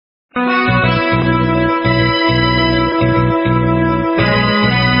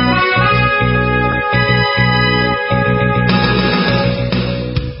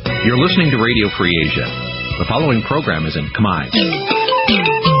You're listening to Radio Free Asia. The following program is in Khmer.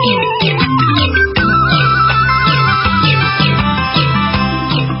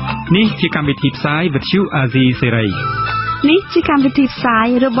 Nǐ chi càm bi tiệp xáy vệt chiu a zì sáy. Nǐ chi càm bi tiệp xáy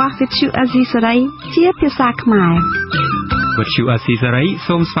របស់វិទ្យុអាស៊ីសេរីជាភាសាខ្មែរវិទ្យុអាស៊ីសេរី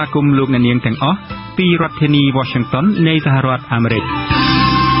សូមស្វាគមន៍លោកអ្នកនាងទាំងអស់ពីរដ្ឋធានី Washington នៃសហរដ្ឋអាមេរិក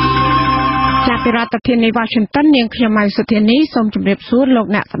จากរដ្ឋធានី Washington នាងខ្ញុំម៉ៅសុធានីសូមជម្រាបសួរលោក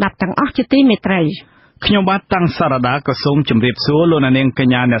អ្នកស្ដាប់ទាំងអស់ជាទីមេត្រីខ្ញុំបាទតាំងសារដាក៏សូមជម្រាបសួរលោកអ្នកនាងក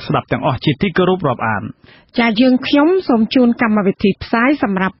ញ្ញាអ្នកស្ដាប់ទាំងអស់ជាទីគោរពរាប់អានចាយើងខ្ញុំសូមជូនកម្មវិធីផ្សាយស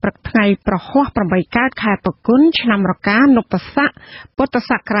ម្រាប់ព្រឹកថ្ងៃប្រហ័ស8កើតខែតុគុណឆ្នាំរកានពស័កពុទ្ធ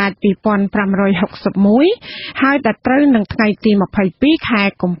សករាជ2561ហើយដល់ត្រូវនឹងថ្ងៃទី22ខែ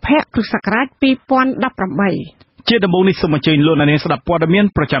កុម្ភៈគ្រិស្តសករាជ2018ជាដំបូងនេះសូមអញ្ជើញលោកអ្នកនាងស្ដាប់ព័ត៌មាន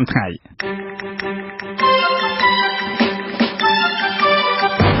ប្រចាំថ្ងៃ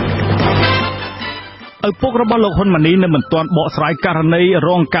ឪពុករបស់លោកហ៊ុនម៉ាណីនៅមិនទាន់បកស្រាយករណីរ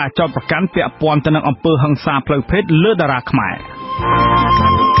ងការចោទប្រកាន់ពាក់ព័ន្ធទៅនឹងអំពើហិង្សាផ្លូវភេទលើតារាខ្មែរ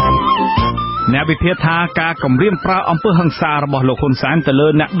អ្នកវិភាគថាការគំរាមប្រើអំពើហិង្សារបស់លោកហ៊ុនសែនទៅលើ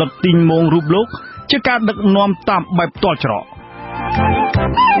អ្នកដុតទីងមងរូបលោកជាការដឹកនាំតាមបែបផ្ទាល់ច្រក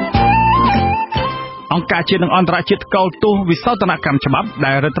អង្គការជាតិនិងអន្តរជាតិកោតទោសវិសោធនកម្មច្បាប់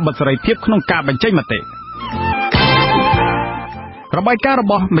ដែលរដ្ឋបិទសេរីភាពក្នុងការបញ្ចេញមតិរបាយការណ៍រ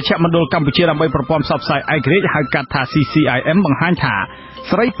បស់មជ្ឈមណ្ឌលកម្ពុជាដើម្បីប្រព័ន្ធផ្សព្វផ្សាយឯករាជ្យហៅកាត់ថា CCIM បង្ហាញថា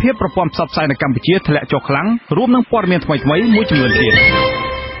សេរីភាពប្រព័ន្ធផ្សព្វផ្សាយនៅកម្ពុជាធ្លាក់ចុះខ្លាំងរួមនឹងព័ត៌មានថ្មីៗមួយចំនួនទៀត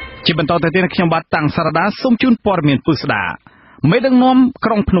ជាបន្តទៅទៀតខ្ញុំបាទតាំងសារដាសូមជូនព័ត៌មានពិស្ដាមេដឹកនាំក្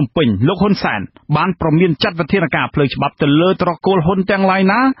រុងភ្នំពេញលោកហ៊ុនសែនបានប្រមានចាត់វិធានការផ្លូវច្បាប់ទៅលើត្រកូលហ៊ុនទាំងឡាយ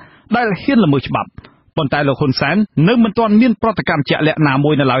ណាដែលហ៊ានល្មើសច្បាប់ប៉ុន្តែលោកហ៊ុនសែននៅមិនទាន់មានប្រតិកម្មជាក់លាក់ណា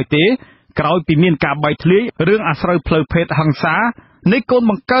មួយនៅឡើយទេក្រោយពីមានការបែកធ្លាយរឿងអាស្រូវផ្លូវភេទហិង្សានៃកូន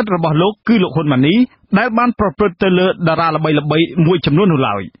បង្កើតរបស់លោកគឺលោកហ៊ុនម៉ាណីដែលបានប្រព្រឹត្តទៅលើតារាល្បីៗមួយចំនួននោះ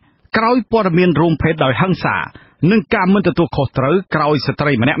ឡើយក្រោយព័ត៌មានរួមភេទដោយហិង្សានិងការមិនទទួលខុសត្រូវក្រោយស្ត្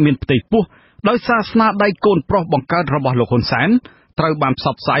រីម្នាក់មានផ្ទៃពោះដោយសារស្នាដៃកូនប្រុសបង្កើតរបស់លោកហ៊ុនសែនត្រូវបានផ្ស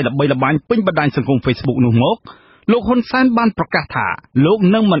ព្វផ្សាយល្បីល្បាញពេញបណ្ដាញសង្គម Facebook នោះមកលោកហ៊ុនសែនបានប្រកាសថាលោក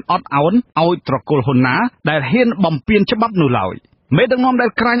នឹងមិនអត់ឱនឲ្យត្រកូលហ៊ុនណាដែលហ៊ានបំពានច្បាប់នោះឡើយមេដឹកនាំដែល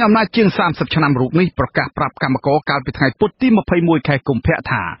ក្រាញអំណាចជាង30ឆ្នាំរូបនេះប្រកាសប្រាប់កម្មករកាលពីថ្ងៃពុធទី21ខែកុម្ភៈ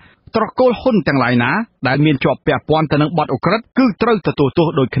ថាត្រកូលហ៊ុនទាំងឡាយណាដែលមានជាប់ពាក់ព័ន្ធទៅនឹងបទឧក្រិដ្ឋគឺត្រូវទទួលទោស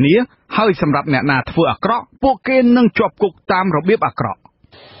ដូចគ្នាហើយសម្រាប់អ្នកណាធ្វើអាក្រក់ពួកគេនឹងជាប់គុកតាមរបៀបអាក្រក់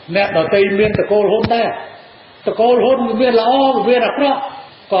អ្នកដទៃមានត្រកូលហ៊ុនដែរត្រកូលហ៊ុនមានល្អមានអាក្រក់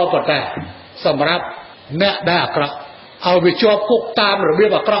ក៏ប៉ុន្តែសម្រាប់អ្នកដែលអាក្រក់ឲ្យវាជាប់គុកតាមរបៀប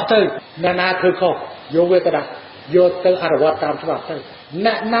អាក្រក់ទៅអ្នកណាធ្វើខុសយកវាទៅដាក់យកទៅអនុវត្តតាមច្បាប់ទៅ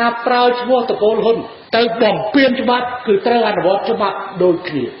អ្នកណាប្រើឈ្មោះត្រកូលហ៊ុនទៅបំពានច្បាប់គឺត្រូវអនុវត្តច្បាប់ដូច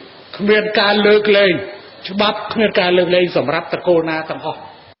គ្នាគ្មានការលើកលែងច្បាប់គ្មានការលើកលែងសម្រាប់ត្រកូលណាទាំងអស់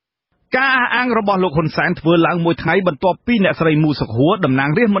ការអះអាងរបស់លោកហ៊ុនសែនធ្វើឡើងមួយថ្ងៃបន្ទាប់ពីអ្នកស្រីមូសុខហួរតំណាង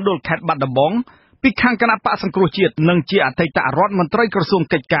រាស្ត្រមណ្ឌលខេត្តបាត់ដំបងពីខាងគណៈបកសង្គ្រោះជាតិនិងជាអតីតរដ្ឋមន្ត្រីក្រសួង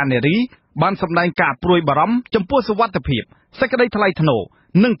កិច្ចការនារីបានសម្ដែងការព្រួយបារម្ភចំពោះសុវត្ថិភាពសេចក្តីថ្លៃថ្នូរ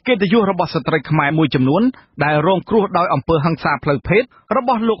និងកិត្តិយសរបស់ស្ត្រីខ្មែរមួយចំនួនដែលរងគ្រោះដោយអំពើហិង្សាផ្លូវភេទរប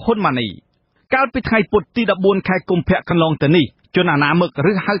ស់លោកហ៊ុនម៉ាណីកាលពីថ្ងៃពុធទី14ខែកុម្ភៈកន្លងទៅនេះជនអនាមិក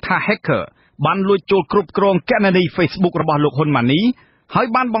ឬហៅថា hacker បានលួចចូលគ្រប់គ្រងគណនី Facebook របស់លោកហ៊ុនម៉ាណីហើយ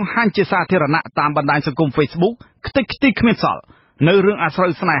បានបង្ហាញជាសាធារណៈតាមបណ្ដាញសង្គម Facebook ខ្ទេចខ្ទីគ្មានសល់នៅរឿងអាស្រូ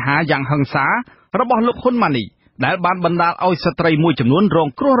វស្នេហាយ៉ាងហិង្សារបស់លោកហ៊ុនម៉ាណីដែលបានបណ្ដាលឲ្យស្ត្រីមួយចំនួនរង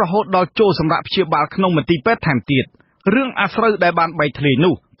គ្រោះរហូតដល់ចូលសម្រាប់ព្យាបាលក្នុងមន្ទីរពេទ្យថែមទៀតរឿងអាស្រូវដែលបានបែកធ្លាយ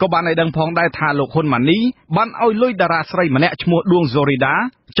នោះក៏បានឲ្យដឹងផងដែរថាលោកហ៊ុនម៉ាណីបានឲ្យលុយតារាស្រីម្នាក់ឈ្មោះដួង Zorida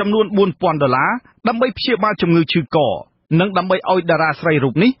ចំនួន$4,000ដើម្បីព្យាបាលជំងឺឈឺកនិងដើម្បីឲ្យតារាស្រីរូ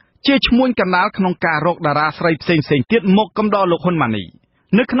បនេះជាឈ្មួញកណ្ដាលក្នុងការរកតារាស្រីផ្សេងៗទៀតមកកំដរលោកហ៊ុនម៉ាណី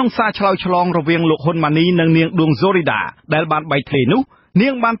នៅក្នុងសារឆ្លើយឆ្លងរវាងលោកហ៊ុនម៉ាណីនិងនាងដួង Zorida ដែលបានបែកធ្លាយនោះនា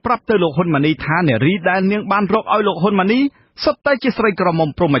ងបានប្រាប់ទៅលោកហ៊ុនម៉ាណីថានារីដែលនាងបានរកឲ្យលោកហ៊ុនម៉ាណីសុទ្ធតែជាស្រីក្រមុំ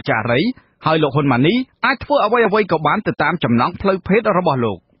ព្រហ្មចារីហើយលោកហ៊ុនម៉ាណីអាចធ្វើអ្វីៗក៏បានទៅតាមចំណង់ផ្លូវភេទរបស់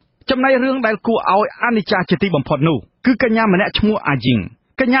លោកចំណែករឿងដែលគួរឲ្យអានិច្ចាជាទីបំផុតនោះគឺកញ្ញាម្នាក់ឈ្មោះអាជីង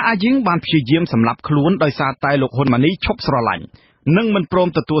កញ្ញាអាជីងបានព្យាយាមសម្លាប់ខ្លួនដោយសារតែលោកហ៊ុនម៉ាណីឈប់ស្រឡាញ់និងមិនព្រម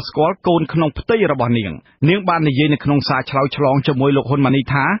ទទួលស្គាល់កូនក្នុងផ្ទៃរបស់នាងបាននិយាយនៅក្នុងសារឆ្លើយឆ្លងជាមួយលោកហ៊ុនម៉ាណី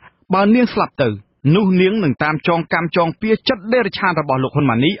ថាបើនាងស្លាប់ទៅនោះនាងនឹងតាមចងកម្មចងពៀចិត្តដេរឆានរបស់លោកហ៊ុន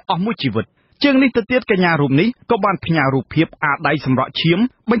ម៉ាណីអស់មួយជីវិតជាងនេះទៅទៀតកញ្ញារូបនេះក៏បានផ្ញើរូបភាពអាដៃសម្រក់ឈាម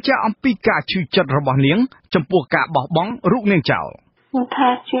បញ្ជាក់អំពីការឈឺចិត្តរបស់នាងចំពោះការបោះបង់រូបនាងចោលថា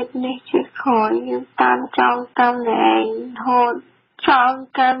ជាតិនេះជាតិខូចយើងតាមចងកម្មឯងហូតចង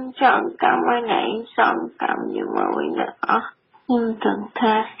កម្មឲ្យឯងសងកម្មជាមួយណាអស់ nhưng từng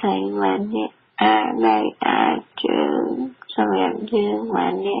tha xảy mà nè đây trường sao em dương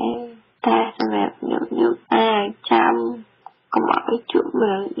mà nè ta sao em nhục trăm có mọi chuyện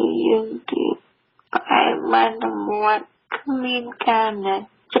mà đi dương thì phải ban đồng một miên ca nè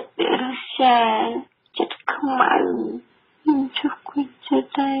chất để ra chất không mạnh nhưng chúc quý chơi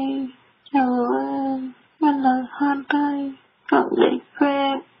đây chào mà lời hơn đây còn để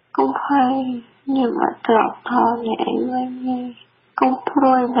quen cũng phải nhưng mà trọc thọ nhẹ quen nghe cũng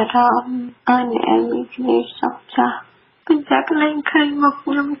prôi mà rõm ai nhẹ bị cái sọc cha bây giờ cái lên khai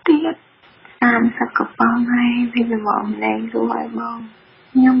một năm tiết am sa có bao ngày vì mình mong lên rồi mong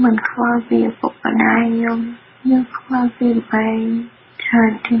nhưng mình khoa vì phục ở đây nhưng khoa vì vậy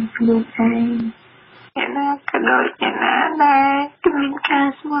trời thiên phương anh cái đó cái đôi cái ná đây cái mình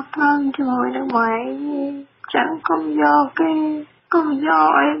ca smart hơn cho mọi người ngoài chẳng không do cái không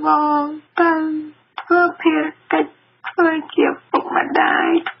do ai mong tăng thưa phiền cách thưa chịu phục mà đại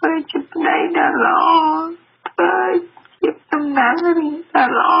thưa chịu đây đã lo thưa chịu tâm nán đi đã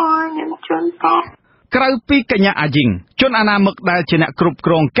lo những chuyện tốt ក្រៅពីកញ្ញាអាជីងជនអនាមិកដែលជាអ្នកគ្រប់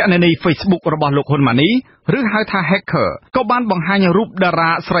គ្រងគណនី Facebook របស់លោកហ៊ុនម៉ាណីឬហៅថា hacker ក៏បានបង្ហាញរូបតារា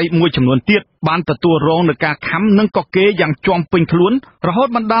ស្រីមួយចំនួនទៀតបានទទួលរងនឹងការខំនិងកកេរយ៉ាងជាប់ពេញខ្លួនរហូត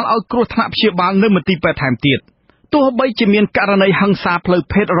បណ្ដាលឲ្យគ្រោះថ្នាក់ព្យាបាលនៅមន្ទីរពេទ្យថែមទៀតទោះបីជាមានករណីហិង្សាផ្លូវ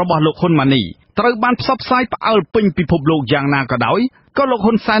ភេទរបស់លោកហ៊ុនម៉ាណីត្រូវបានផ្សព្វផ្សាយផ្អើលពេញពិភពលោកយ៉ាងណាក៏ដោយក៏លោក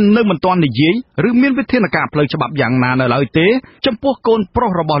ហ៊ុនសែននៅមិនទាន់និយាយឬមានវិធានការផ្លូវច្បាប់យ៉ាងណានៅឡើយទេចំពោះកូនប្រុ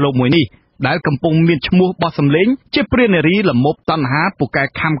សរបស់លោកមួយនេះដែលកំពុងមានឈ្មោះបោះសម្លេងជាព្រានារីលមប់តណ្ហាពូកែ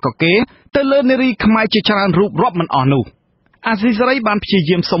ខំកកេទៅលើនារីខ្មែរជាច្រើនរូបរាប់មិនអស់នោះអាស៊ីសេរីបានព្យា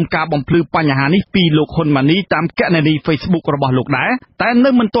យាមសុំការបំភ្លឺបញ្ហានេះពីលោកហ៊ុនម៉ាណីតាមគណនី Facebook របស់លោកដែរតែនៅ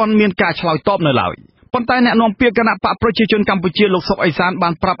មិនទាន់មានការឆ្លើយតបនៅឡើយប៉ុន្តែអ្នកនាំពាក្យគណៈបកប្រជាជនកម្ពុជាលោកសុកអេសានបា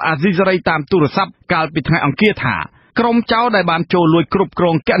នប្រាប់អាស៊ីសេរីតាមទូរស័ព្ទកាលពីថ្ងៃអង្គារថាក្រុមចៅដែលបានចូលលួចគ្រប់គ្រ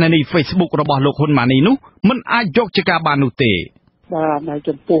ងគណនី Facebook របស់លោកហ៊ុនម៉ាណីនោះមិនអាចយកជាការបាននោះទេបាទនៅ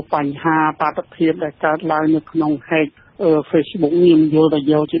ចំពោះបញ្ហាបាតុភិបដែលកើតឡើងនៅក្នុង hack Facebook នេះមិនយល់តែ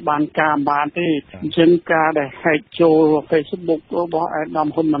យកជាបានការបានទេអញ្ចឹងការដែល hack ចូល Facebook របស់អាដាម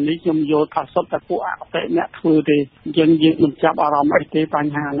ហ៊ុនម៉ាណីខ្ញុំយល់ថាសុទ្ធតែពួកអកតេអ្នកធ្វើទេអញ្ចឹងយើងមិនចាប់អារម្មណ៍អីទេប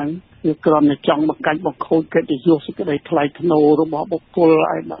ញ្ហាហ្នឹងវាគ្រាន់តែចង់បង្កាច់បង្ខូចកិត្តិយសសេចក្តីថ្លៃថ្នូររបស់បុគ្គល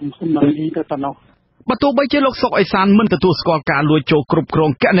អាដាមហ៊ុនម៉ាណីទៅប៉ុណ្ណោះបើទោះបីជាលោកសុកអេសានមិនទទួលស្គាល់ការលួចចូលគ្រប់គ្រង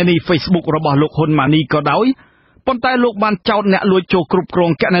គណនី Facebook របស់លោកហ៊ុនម៉ាណីក៏ដោយប៉ុន្តែលោកបានចោទអ្នកលួចចូលគ្រប់គ្រ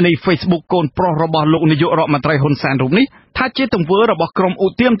ងគណនី Facebook កូនប្រុសរបស់លោកនាយករដ្ឋមន្ត្រីហ៊ុនសែនរូបនេះថាជាទង្វើរបស់ក្រុមឧ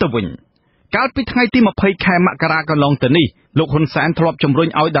ទាមទៅវិញកាលពីថ្ងៃទី20ខែមករាកន្លងទៅនេះលោកហ៊ុនសែនធ្លាប់ជំរុញ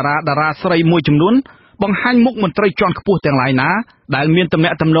ឲ្យតារាស្រីមួយចំនួនបង្ហាញមុខមន្ត្រីជាន់ខ្ពស់ទាំងឡាយណាដែលមានទំនា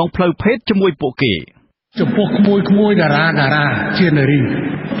ក់ទំនងផ្លូវភេទជាមួយពួកគេចំពោះក្មួយតារាជានារី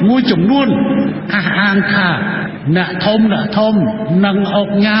មួយចំនួនអះអាងថាអ្នកធំនឹងអុក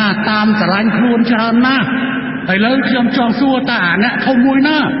ញ៉ាតាមស្រឡាញ់ខ្លួនច្រើនណាស់ឥឡូវខ្ញុំចង់សួរតាអ្នកធំមួយ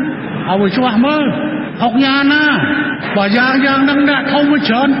ណាឲ្យឆ្លាស់មើលអុកញ៉ាណាបើយ៉ាងនឹងអ្នកធំមួយ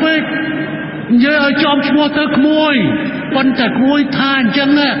ច្រើនពេកនិយាយឲ្យចំឈ្មោះទៅក្មួយប៉ុន្តែក្មួយថាអញ្ចឹង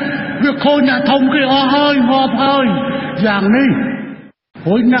វាខូចអ្នកធំគេអស់ហើយងាប់ហើយយ៉ាងនេះ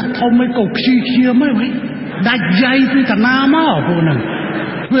ហើយអ្នកធំមិនក៏ខ្ជិលឈាមហ្នឹងដាច់យាយពីតាណាមកពួកហ្នឹង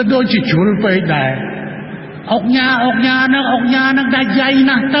វាដូចជាជ្រុលពេកដែរអុកញ៉ានឹងដាច់យាយ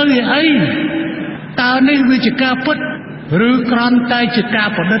ណាស់ទៅអីតើនេះវាជាការពិតឬគ្រាន់តែជាការ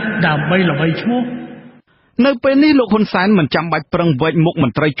ប្រឌិតដើម្បីល្បីឈ្មោះនៅពេលនេះលោកហ៊ុនសែនមិនចាំបាច់ប្រឹងវែកមុខម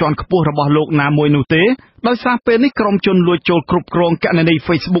ន្ត្រីជាន់ខ្ពស់របស់លោកណាមួយនោះទេដោយសារពេលនេះក្រុមជនលួចចូលគ្រប់គ្រងគណនី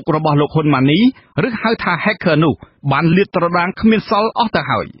Facebook របស់លោកហ៊ុនម៉ាណីឬហៅថា hacker នោះបានលាតត្រដាងគ្មានសល់អស់ទៅ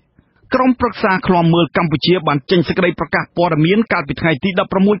ហើយក្រុមប្រឹក្សាឃ្លាំមើលកម្ពុជាបានចេញសេចក្តីប្រកាសព័ត៌មានកាលពីថ្ងៃទី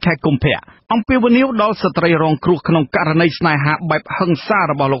16ខែកុម្ភៈអំពាវនាវដល់ស្ត្រីរងគ្រោះក្នុងករណីស្នេហាបែបហិង្សា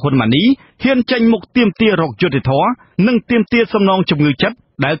របស់លោកហ៊ុនម៉ាណីហ៊ានចេញមុខទាមទាររកយុត្តិធម៌និងទាមទារសំណងជំងឺចិត្ត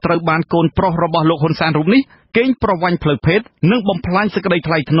ដែលត្រូវបានកូនប្រុសរបស់លោកហ៊ុនសែនរូបនេះកេងប្រវ័ញ្ចផ្លូវភេទនិងបំផ្លាញសេចក្តី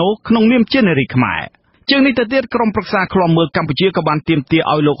ថ្លៃថ្នូរក្នុងនាមជានារីខ្មែរជាងនេះទៅទៀតក្រុមប្រឹក្សាឃ្លាំមើលកម្ពុជាក៏បានទាមទារ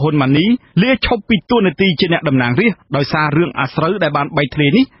ឲ្យលោកហ៊ុនម៉ាណីលាឈប់ពីតួនាទីជាអ្នកតំណាងរាស្ត្រដោយសាររឿងអាស្រូវដែលបានបែកធ្លាយ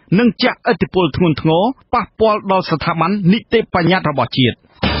នេះនឹងជះឥទ្ធិពលធ្ងន់ធ្ងរប៉ះពាល់ដល់ស្ថាប័ននីតិបញ្ញត្តិរបស់ជាតិ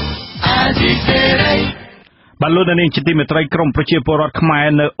បាទលោកនាងជាទីមេត្រីក្រុមប្រជាពលរដ្ឋខ្មែរ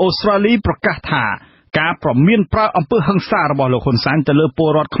នៅអូស្ត្រាលីប្រកាសថាការប្រមានប្រើអំពើហិង្សារបស់លោកហ៊ុនសែនទៅលើពល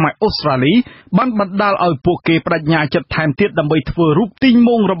រដ្ឋខ្មែរអូស្ត្រាលីបានបណ្ដាលឲ្យពួកគេបដិញ្ញាចិត្តថែមទៀតដើម្បីធ្វើរូបទីង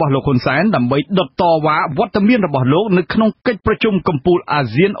មុងរបស់លោកហ៊ុនសែនដើម្បីដុតតវ៉ាវត្តមានរបស់លោកនៅក្នុងកិច្ចប្រជុំកំពូលអា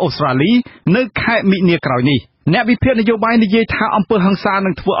ស៊ានអូស្ត្រាលីនៅខែមិនិនាក្រោយនេះអ្នកវិភាគនយោបាយនិយាយថាអំពើហិង្សានឹ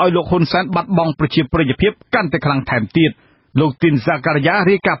ងធ្វើឲ្យលោកហ៊ុនសែនបាត់បង់ប្រជាប្រិយភាពកាន់តែខ្លាំងថែមទៀតលោកទីនសាការីយ៉ា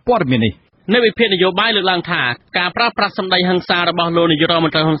រាយការណ៍ព័ត៌មាននេះ នៅវិភាគនយោបាយលើកឡើងថាការប្រើប្រាស់សម្ដីហិង្សារបស់លោកនាយរដ្ឋម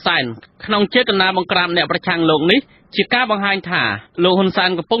ន្ត្រីហ៊ុនសែនក្នុងចេតនាបង្ក្រាបអ្នកប្រឆាំងលោកនេះជាការបង្ហាញថាលោកហ៊ុនសែន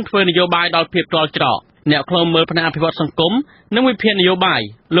កំពុងធ្វើនយោបាយដល់ភាពទាល់ច្រកអ្នកខ្លុំមើលផ្នែកអភិវឌ្ឍសង្គមនិងវិភាគនយោបាយ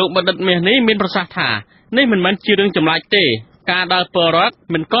លោកបណ្ឌិតមាសនេះមានប្រសាសន៍ថានេះមិនមែនជារឿងចម្លែកទេការដែលពលរដ្ឋ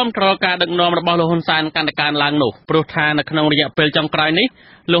មិនគាំទ្រការដឹកនាំរបស់លោកហ៊ុនសែនកាន់តែកើនឡើងនោះព្រោះថានៅក្នុងរយៈពេលចុងក្រោយនេះ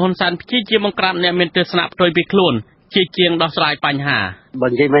លោកហ៊ុនសែនព្យាយាមបង្ក្រាបអ្នកមានទស្សនៈផ្ទុយពីខ្លួនជាជាងដោះស្រាយបញ្ហាបើ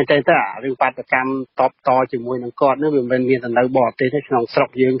និយាយមែនទេរឿងបាតកម្មតបតជាមួយនឹងគាត់នេះវាមិនមានទៅនៅបរទេសទេក្នុងស្រុក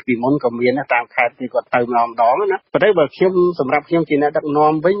យើងពីមុនក៏មានតាមខេត្តទីគាត់ទៅម្ដងណាប៉ុន្តែបើខ្ញុំសម្រាប់ខ្ញុំជាអ្នកដឹក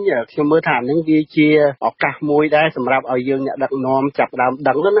នាំវិញខ្ញុំមើលថានឹងវាជាឱកាសមួយដែរសម្រាប់ឲ្យយើងអ្នកដឹកនាំចាប់ដើម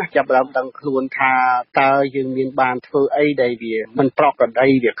ដឹងណាចាប់ដើមដឹងខ្លួនថាតើយើងមានបានធ្វើអីដែលវាមិនប្រក្រតី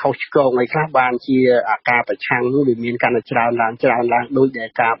វាខុសឆ្គងអីខ្លះបានជាអាការប្រឆាំងនោះវាមានកាន់តែច្រើនឡើងដូចដែល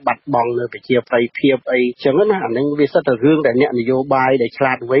ការបាត់បង់នៅប្រជាប្រិយភាពអីចឹងណាអានឹងវាសិតតែរឿងដែលអ្នកនយោបាយដែលឆ្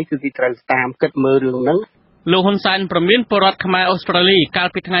លាតវៃគឺគេត្រូវតាមគិតមើលរឿងហ្នឹងលោកហ៊ុនសែនប្រមានពលរដ្ឋខ្មែរអូស្ត្រាលីកាល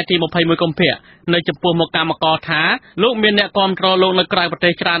ពីថ្ងៃទី21កុម្ភៈនៅចំពោះមុខកម្មករថាលោកមានអ្នកគាំទ្រលោកនៅក្រៅប្រទេ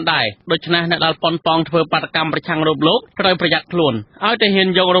សច្រើនដែរដូច្នេះអ្នកដែលប៉ុនប៉ងធ្វើបាតកម្មប្រឆាំងរូបលោកត្រូវប្រយ័ត្នខ្លួនឲ្យតែហ៊ាន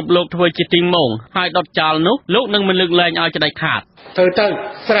យករូបលោកធ្វើជាទីងម៉ងហើយដុតចោលនោះលោកនឹងមិនលើកលែងឲ្យច្នៃខាតទៅ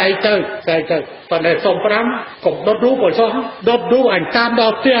ស្រែកទៅប៉ុន្តែសុំ5កុំដុតរូបឲ្យសោះដុតរូបអញតាមដ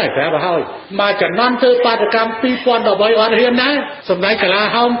ល់ផ្ទះឲ្យប្រាប់ឲ្យមកចំនួនធ្វើបាតកម្ម2013អត់ហ៊ានណាសម្ដេចកាឡា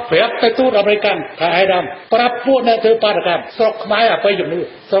ហោមប្រាប់ទៅទូតអាមេរិកថាឯកឧត្តមប្រាប់ពួកអ្នកធ្វើបាតកម្មស្រុកខ្មែរអបិយជំនឿ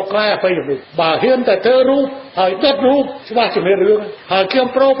បើហ៊ានតែធ្វើរូបហើយដុតរូបច្បាស់ជាមានរឿងហើយខ្ញុំ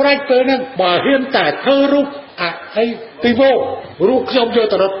ប្រូប្រាច់ពេលហ្នឹងបើហ៊ានតែធ្វើរូបអីទីវោរូបខ្ញុំយក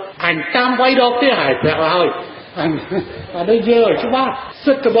ទៅដុតអញតាមវាយដល់ផ្ទះឲ្យប្រាប់ឲ្យអានេះយើងច្បាស់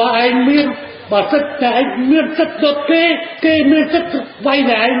សិទ្ធិរបស់ឯងមានបើសិទ្ធិតែឯងមានសិទ្ធិដុតគេមានសិទ្ធិវាយ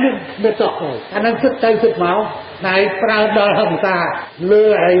តែឯងមានតោះអានឹងសិទ្ធិទៅសិទ្ធិមកតែប្រើដល់ហិង្សាលើ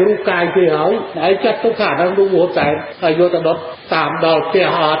ឯងរូបកាយគេហើយឯងចាត់ទុកថាអានឹងរូបហ៊ុនសែនហើយយកទៅដុតតាមដល់ផ្ទះ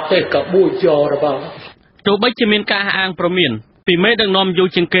អត់ទេក៏បួចយករបស់ទោះបីជាមានការអាងព្រមានពីមេដឹកនាំយូរ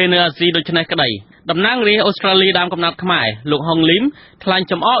ជាងគេនៅអាស៊ីដូចនេះក្តីតំណាងរាស្ត្រអូស្ត្រាលីដើមកំណត់ខ្មែរលោកហុងលីមថ្លែង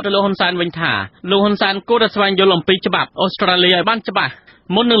ចំអកទៅលោកហ៊ុនសែនវិញថាលោកហ៊ុនសែនគួរតែស្វែងយល់អំពីច្បាប់អូស្ត្រាលីឲ្យបានច្បាស់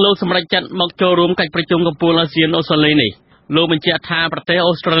មុននឹងលោកសម្រេចចិត្តមកចូលរួមកិច្ចប្រជុំកំពូលអាស៊ានអូស្ត្រាលីនេះលោកបញ្ជាក់ថាប្រទេស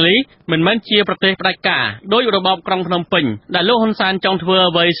អូស្ត្រាលីមិនមែនជាប្រទេសផ្ដាច់ការដោយរបបក្រុងភ្នំពេញដែលលោកហ៊ុនសែនចង់ធ្វើ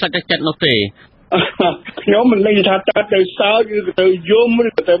អ្វីស្រេចចិត្តនោះទេខ្ញុំមិនលេងថាទៅសើចឬក៏ទៅយំឬ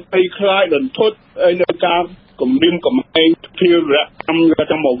ក៏ទៅភ័យខ្លាចរន្ធត់នៅការគម្រាមកំហែងព្រារកម្ម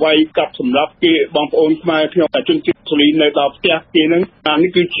ទាំងមកវាយកាប់សម្រាប់គេបងប្អូនខ្មែរខ្ញុំតែជនជាតិស្លីនៅដល់ផ្ទះគេហ្នឹងនេះ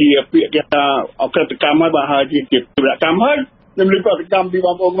គឺជាពាក្យគេថាអក្រិតកម្មហើយបើហើយជាព្រារកម្មហើយខ្ញុំលើកប្រតិកម្មពីប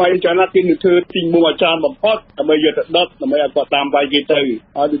ងប្អូនខ្មែរច្រើនណាស់គេនឹងធ្វើទីមួយអាចារ្យបំផុតដើម្បីយកទៅដុតដើម្បីឲ្យគាត់តាមវាយគេទៅ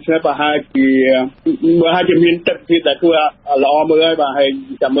ហើយដូច្នេះបើហើយជាមានទឹកភាពដែលធ្វើល្អមើលហើយបើហើយ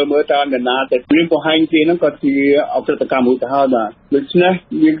ចាំមើលតើនរណាតែព្រាមបង្ហាញគេហ្នឹងក៏ជាអក្រិតកម្មមួយទៅហើយបាទដូច្នេះ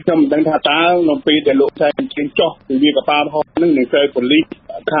យើងខ្ញុំមិនដឹងថាតើនៅពេលដែលលោកតែជិះចុះពីវាកប៉ាល់ផងហ្នឹងនឹងត្រូវប៉ូលីស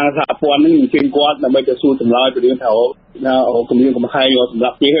ខាងសហព័ន្ធហ្នឹងនឹងជិះគាត់ដើម្បីទៅសួរចម្លើយពីរឿងថាគម្រាមកំហែងសម្រា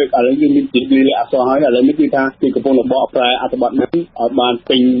ប់គេឥឡូវយើងមានទីលាអសហើយឥឡូវនេះគឺថាគេកំពុងបកប្រែអត្ថបទនេះឲ្យបាន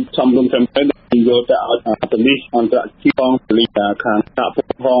ពេញសំរុំត្រឹមត្រូវយកទៅឲ្យប៉ូលីសអន្តរជាតិផងប៉ូលីសខាងសហព័ន្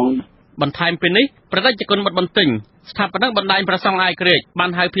ធផងបន្ថែមពីនេះប្រតិជនបិទបន្ទិញស្ថាបនិកបណ្ដាញប្រសង់ឯករាជ្យបា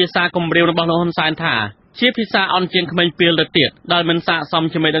នហៅភាសាគម្រាមរបស់លោកហ៊ុនសែនថាជាភាសាអន់ជាងក្មេងពីលទៅទៀតដែលមិនស័ក្តិសម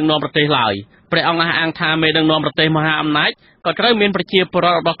ជាមេដឹកនាំប្រទេសឡើយព្រះអង្គអះអាងថាមេដឹកនាំប្រទេសមហាអំណាចក៏ត្រូវមានប្រជាពលរ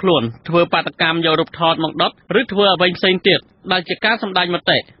ដ្ឋរបស់ខ្លួនធ្វើបាតកម្មយករូបថតមកដុតឬធ្វើអ្វីផ្សេងទៀតដែលជាការសម្ដែងម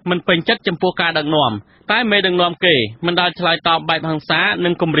តិមិនពេញចិត្តចំពោះការដឹកនាំតែមេដឹកនាំគេមិនដែលឆ្លើយតបបែបហិង្សានិ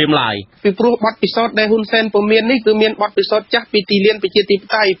ងគំរាមឡើយពីព្រោះបទពិសោធន៍ដែលហ៊ុនសែនពុំមាននេះគឺមានបទពិសោធន៍ចាស់ពីទីលានប្រជាធិប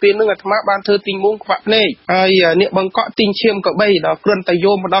តេយ្យពេលនោះអាត្មាបានធ្វើទីងមុងខ្វាក់ភ្នែកហើយអ្នកបង្កក់ទីងឈាមកបីដល់គ្រាន់តែយ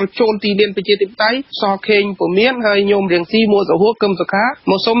កមកដល់ចូលទីលានប្រជាធិបតេយ្យសខេងពុំមានហើយញោមរៀងស៊ីមួសហួរកឹមសុខា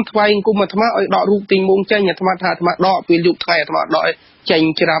មកសុំថ្វាយអង្គមអាត្មាឲ្យដករូបទីងមុងចេញអាត្មាថាអាត្មាដកពេលយប់ថ្ងៃអាត្មាដកចេញ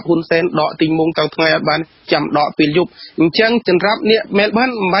ច្រាបហ៊ុនសែនដកទីងមុងទៅថ្ងៃអត់បានចាំដកពេលយប់អញ្ចឹងសម្រាប់អ្នកមែលប៊ន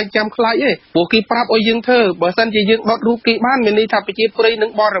មិនបាច់ចាំខ្លាចទេព្រោះគេប្រាប់ឲ្យយើងធ្វើបើសិនជាយើងដុតរូបគេបានមានន័យថាប្រជាប្រិយនឹ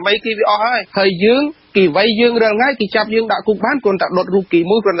ងបរមីគេវាអស់ហើយយើងគេវាយយើងរាល់ថ្ងៃគេចាប់យើងដាក់គុកបានគ្រាន់តែដុតរូបគេ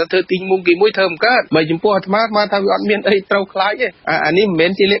មួយគ្រាន់តែធ្វើទីងមុងគេមួយធ្វើមិនកើតបើចំពោះអាត្មាថាវាអត់មានអីត្រូវខ្លាចទេអានេះមិនមែ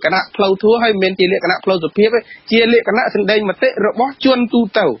នជាលក្ខណៈផ្លូវធัวហើយមិនមែនជាលក្ខណៈផ្លូវសុភាពទេជាលក្ខណៈសម្ដែងមតិរបស់ជនទូ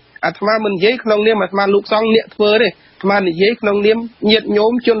ទៅអាត្មាមិននិយាយក្នុងនាមអាត្មាលោកសង្ឃអ្នកធ្វើទេអាត្មានិយាយក្នុងនាមញាតិញោ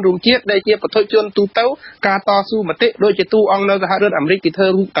មជនរួមជាតិដែលជាប្រតិជនទូទៅការតស៊ូមតិដោយជាទូអង្គនៅសហរដ្ឋអាមេរិកគេធ្វើ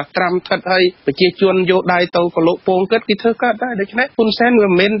រូបតាត្រាំថិតហើយប្រជាជនយកដៃទៅកលោកពងគិតគេធ្វើកើតដែរដូច្នេះហ៊ុនសែនវា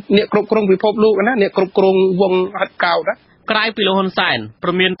មិនមែនអ្នកគ្រប់គ្រងពិភពលោកណាអ្នកគ្រប់គ្រងវងហិតកោតណាក្រៅពីលោកហ៊ុនសែនព្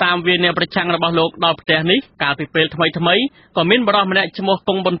រមានតាមវាអ្នកប្រឆាំងរបស់លោកដល់ផ្ទះនេះកាលពីពេលថ្មីក៏មានបរិសម្នាក់ឈ្មោះ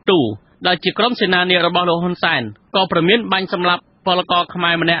កុងប៊ុនទូ ដែលជាក្រុមសេនានារបស់លោកហ៊ុនសែនក៏ប្រមានបាញ់សម្លាប់ពលក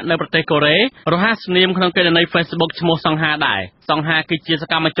រខ្មែរម្នាក់នៅប្រទេសកូរ៉េរហ័សនាមក្នុងកេរនី Facebook ឈ្មោះសង្ហាដែរសង្ហាគឺជា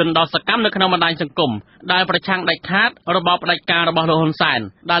សកម្មជនដ៏សកម្មនៅក្នុងបណ្ដាញសង្គមដែលប្រឆាំងដាច់ខាតរបបផ្ដាច់ការរបស់លោកហ៊ុនសែ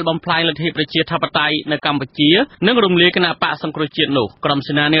នដែលបំផ្លាញលទ្ធិប្រជាធិបតេយ្យនៅកម្ពុជានិងរំលាយគណៈបកសង្គ្រោះជាតិនោះក្រុ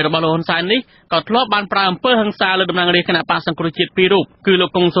មសេនានារបស់លោកហ៊ុនសែននេះក៏ធ្លាប់បានប្រើអំពើហិង្សាលើតំណាងរាស្ត្រគណៈបកសង្គ្រោះជាតិពីររូបគឺលោ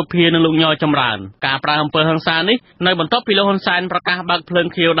កកុងសុភានិងលោកញ័រចម្រើនការប្រើអំពើហិង្សានេះនៅបន្ទាប់ពីលោកហ៊ុនសែនប្រកាសបើកភ្លើង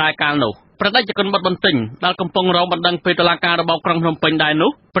ខៀវដែរកាលនោះប្រតិជនបត់បន្ទិញដែលកំពុងរងបណ្ដឹងពីតុលាការរបបក្រុងភ្នំពេញដែរនោះ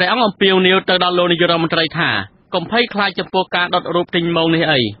ព្រះអង្គអំពាវនាវទៅដល់លោកនាយករដ្ឋមន្ត្រីថាកុំភ័យខ្លាចចំពោះការដុតរូបទិញម៉ូងនេះ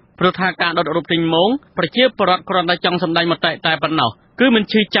អីព្រោះថាការដុតរូបទិញម៉ូងប្រជាពលរដ្ឋគ្រាន់តែចង់សម្ដែងមតិតែប៉ុណ្ណោះគឺមិ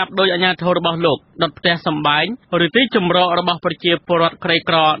នឈឺចាប់ដោយអាជ្ញាធររបស់លោកដុតផ្ទះសម្បែងឬទីជំរករបស់ប្រជាពលរដ្ឋក្រី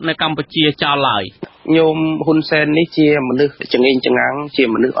ក្រនៅកម្ពុជាចោលឡើយញោមហ៊ុនសែននេះជាមនុស្សចង្អេងចង្អា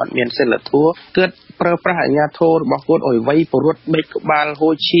ងជាមនុស្សអត់មានសិលធម៌គឺប្រើប្រាស់អាជ្ញាធររបស់គាត់ឲ្យវាយពលរដ្ឋបេកក្បា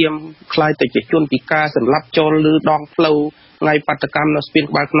លហូរឈាមខ្លាយទៅជាជនពិការសម្លាប់ចូលលើដងផ្លូវថ្ងៃបាតកម្មនៅស្ពាន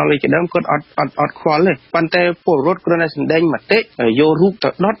ក្បាលខ្នល់ជាដើមគាត់អត់ខ្វល់ទេប៉ុន្តែពលរដ្ឋគ្រាន់តែសម្ដែងមតិយករូបទៅ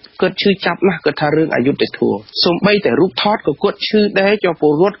ដុតគាត់ឈឺចាប់ណាស់គាត់ថារឿងអយុត្តិធម៌សូម្បីតែរូបថតក៏គាត់ឈឺដែរcho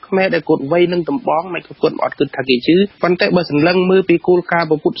ពលរដ្ឋខ្មែរដែលគាត់វាយនឹងដំបងមិនក៏គាត់អត់គិតថាគេឈឺប៉ុន្តែបើសម្លឹងមើលពីគោលកា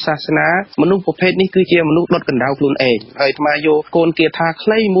រណ៍ពុទ្ធសាសនាមនុស្សប្រភេទនេះគឺជាមនុស្សដុតកណ្ដៅខ្លួនឯងហើយអាត្មាយកកូ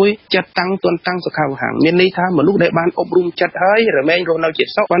នគាថាខ្លីមួយចិត្តតាំងទន់តាំងសុខវហាងមានន័យថាមនុស្សដែលបានអប់រំចិត្តហើយរមែង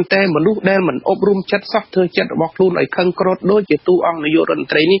រស់នៅជាសុខប៉ុន្តែមនុស្សដែលមិនអប់រំចិត្តសោះធ្វើចិត្តរបស់ខ្លួនឲ្យខឹងក្រោធដូចជាទូអង្គនាយករដ្ឋ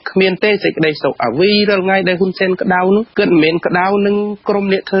មន្ត្រីនេះគ្មានទេសេចក្តីសុខអ្វីរាល់ថ្ងៃដែលហ៊ុនសែនក្តៅនោះគឺមិនមែនក្តៅនឹងក្រុម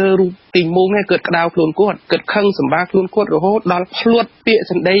អ្នកធ្វើរូបទីមុំទេគឺក្តៅខ្លួនគាត់គឺខឹងសម្បាខ្លួនគាត់រហូតដល់ភ្លាត់ពាក្យ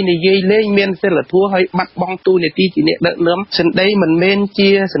សម្ដីនិយាយលេងមានសិលធម៌ហើយបាត់បង់ទូនាទីជាអ្នកដឹកនាំសម្ដីមិនមែ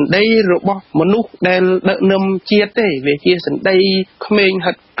នជាសម្ដីរបស់មនុស្សដែលដឹកនាំជាតិទេវាជាសម្ដីក្មេ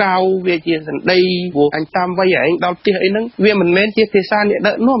ងហិតកៅវាជាសម្ដីព្រោះអញតាមវ័យឯងដល់ផ្ទះអីហ្នឹងវាមិនមែនជាភាសាអ្នក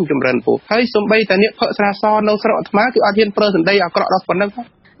ដឹកនាំចម្រើនពុះហើយសំបីតាអ្នកផឹកស្រាសនៅស្រុកអាត្មាគឺអត់ហ៊ានប្រើសម្ដីអាក្រក់ដល់ប៉ុណ្ណឹ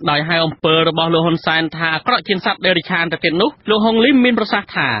ងដោយហៅអំពើរបស់លោកហ៊ុនសែនថាអាក្រក់ជាងសត្វដេរិឆានទៅទៀតនោះលោកហុងលីមមានប្រសា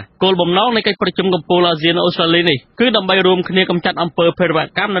សន៍ថាគោលបំណងនៃកិច្ចប្រជុំកំពូលអាស៊ានអូស្ត្រាលីនេះគឺដើម្បីរួមគ្នាកម្ចាត់អំពើភេរ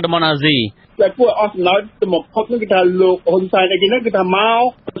វកម្មនៅតំបន់អាស៊ីតែពួកអស់សំណើទៅមកផុតនឹងគេថាលោកហ៊ុនសែនអីគេហ្នឹងគឺថាមក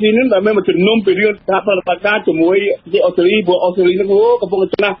ទីនេះដើម្បីមកជំនុំពីរឿងថាផលិតការជាមួយប្រទេសអូស្ត្រាលីព្រោះអូស្ត្រាលីហ្នឹងកំពុងតែ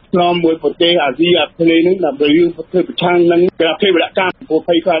ឆ្នាំមួយប្រទេសអាស៊ីអាគ្នេយ៍ហ្នឹងដើម្បីរឿងធ្វើប្រឆាំងនឹងគេថាភេរវកម្មព្រោះ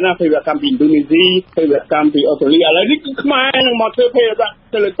ភ័យខ្លាចណាស់ភេរវកម្មពីឥណ្ឌូនេស៊ីភេរវកម្មពីអូស្ត្រាលីឥឡូវនេះគឺខ្មែរនឹងមកធ្វើភេរវកម្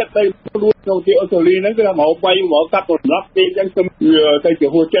មទៅលើទឹកដីខ្លួនក្នុងប្រទេសអូស្ត្រាលីហ្នឹងគឺថាមកវាយមកកាត់សម្លាប់ទេអញ្ចឹ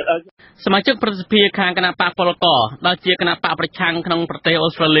ងទៅជាហួសចិត្តសមាជិកប្រសិទ្ធិខាងគណៈបកពលករដែលជាគណៈបកប្រឆាំងក្នុងប្រទេសអូ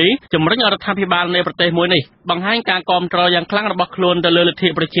ស្ត្រាលីជំរុញរដ្ឋាភិបាលនៃប្រទេសមួយនេះបង្ហាញការគាំទ្រយ៉ាងខ្លាំងរបស់ខ្លួនទៅលើលទ្ធិ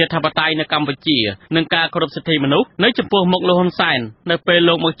ប្រជាធិបតេយ្យនៅកម្ពុជានិងការគោរពសិទ្ធិមនុស្សនៅចំពោះមុខលោកហ៊ុនសែននៅពេ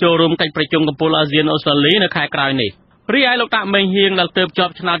លលោកមកចូលរួមកិច្ចប្រជុំកំពូលអាស៊ានអូស្ត្រាលីនៅខែក្រោយនេះរីឯលោកតាក់មេងហៀងដែលទើបជា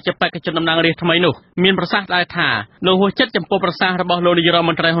ប់ឆ្នោតជាបេក្ខជនតំណាងរាស្ត្រថ្មីនោះមានប្រសាសន៍ដែរថាលោកហួសចិត្តចំពោះប្រសាសន៍របស់លោកនាយរដ្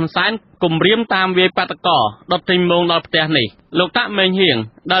ឋមន្ត្រីហ៊ុនសែនគំរាមតាមវាយបាតុករដុតទិញម៉ូងដល់ផ្ទះនេះលោកតាក់មេងហៀ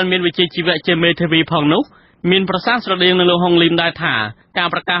ងដែលមានវិជ្ជាជីវៈជាមេធាវីផងនោះមានប្រសាសន៍ស្រដៀងនឹងលោកហុងលីមដែរថាកា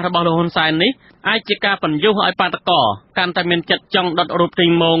រប្រកាសរបស់លោកហ៊ុនសែននេះអាចជាការបញ្យុះឲ្យបាតុករកាន់តែមានចិត្តចង់ដុតរូបទិ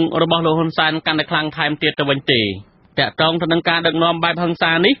ញម៉ូងរបស់លោកហ៊ុនសែនកាន់តែខ្លាំងថែមទៀតទៅវិញទេតាក់ទងទៅនឹងការដឹកនាំបែ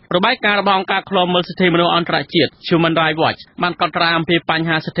បហិង្សានេះរបាយការណ៍របស់អង្គការឃ្លាំមើលសិទ្ធិមនុស្សអន្តរជាតិ Human Rights Watch បានកត់ត្រាអំពី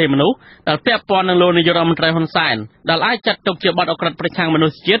បញ្ហាសិទ្ធិមនុស្សដែលពាក់ព័ន្ធនឹងលោកនាយរដ្ឋមន្ត្រីហ៊ុនសែនដែលអាចចាត់ទុកជាបទអក្រិតប្រឆាំង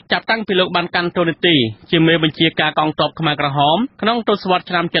មនុស្សជាតិចាប់តាំងពីលោកបានកាន់តួនាទីជាមេបញ្ជាការកងទ័ពខ្មែរក្រហមក្នុងទសវត្សរ៍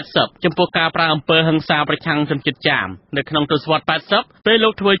ឆ្នាំ70ចំពោះការប្រើអំពើហិង្សាប្រឆាំងជនជាតិចាមនៅក្នុងទសវត្សរ៍80ពេ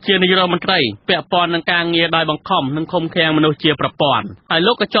លលោកធ្វើជានាយរដ្ឋមន្ត្រីពាក់ព័ន្ធនឹងការងារដោយបង្ខំនិងឃុំឃាំងមនុស្សជាប្រព័ន្ធហើ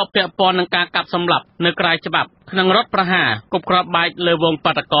យលោកក៏ជាប់ពាក់ព័ន្ធនឹងការកាប់សម្លាប់នៅក្រៅច្បាប់ក្នុងរដ្ឋប្រហារគប់គ្រាប់បែកលើវ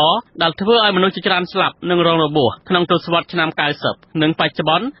ងបាតុករដែលធ្វើឲ្យមនុស្សជាច្រើនស្លាប់និងរងរបួសក្នុងទសវត្សរ៍ឆ្នាំ90និងបច្ចុប្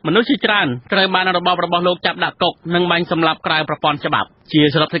បន្នមនុស្សជាច្រើនត្រូវបានរបបរបស់លោកចាប់ដាក់គុកនិងបាញ់សម្លាប់ក្រៅប្រព័ន្ធច្បាប់ជា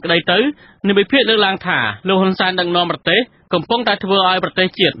សរុបសេចក្តីទៅនិវិភាគលើកឡើងថាលោកហ៊ុនសែនដឹកនាំប្រទេសកំពុងតែធ្វើឲ្យប្រទេស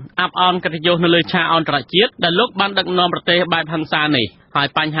ជាតិអាប់អន់កិត្តិយសនៅលើឆាកអន្តរជាតិដែលលោកបានដឹកនាំប្រទេសបែបហិង្សានេះហើ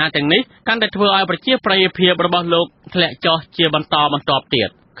យបញ្ហាទាំងនេះកាន់តែធ្វើឲ្យប្រជាប្រិយភាពរបស់លោកធ្លាក់ចុះជាបន្តបន្ទាប់ទៀ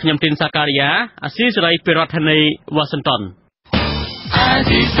តខ្ញុំទីនសាការីយ៉ាអាស៊ីសេរីពីរដ្ឋធានី Washington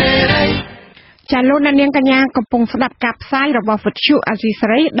ចាលោកអ្នកនាងកញ្ញាកំពុងស្ដាប់ការផ្សាយរបស់វិទ្យុអា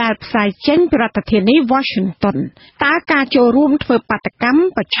ស៊ីសេរីដែលផ្សាយចេញពីរដ្ឋធានី Washington តើការចូលរួមធ្វើបាតកម្ម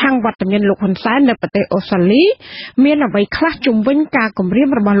ប្រឆាំងវត្តមានលោកហ៊ុនសែននៅប្រទេសអូស្ត្រាលីមានអ្វីខ្លះជុំវិញការគម្រាម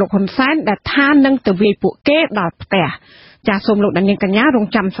របស់លោកហ៊ុនសែនដែលថានឹងទៅវាយពួកគេដល់ផ្ទះចាសសូមលោកអ្នកនាងកញ្ញារង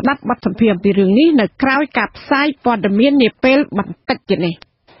ចាំស្ដាប់បទសម្ភាសន៍អំពីរឿងនេះនៅក្រៅការផ្សាយព័ត៌មាននាពេលបន្តិចទៀត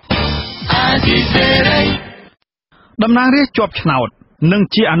នេះតំណាងរាស្ត្រជាប់ឆ្នោត និង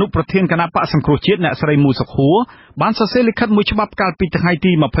ជាអនុប្រធានគណៈបកសង្គ្រោះជាតិអ្នកស្រីមូសុខួរបានសរសេរលិខិតមួយច្បាប់កាលពីថ្ងៃ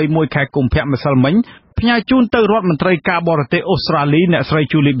ទី21ខែកុម្ភៈម្សិលមិញផ្ញើជូនទៅរដ្ឋមន្ត្រីការបរទេសអូស្ត្រាលីអ្នកស្រី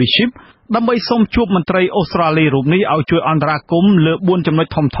Julie Bishop ដើម្បីសូមជួបមន្ត្រីអូស្ត្រាលីរូបនេះឲ្យជួយអន្តរាគមន៍លើ4ចំណុច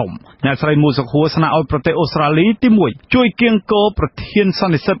ធំៗអ្នកស្រីមូសុខួរស្នើឲ្យប្រទេសអូស្ត្រាលីទី1ជួយគៀងគរប្រធានស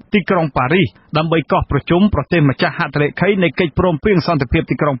ន្និសីទទីក្រុងប៉ារីសដើម្បីកោះប្រជុំប្រទេសម្ចាស់ហត្ថលេខីនៃកិច្ចព្រមព្រៀងសន្តិភាព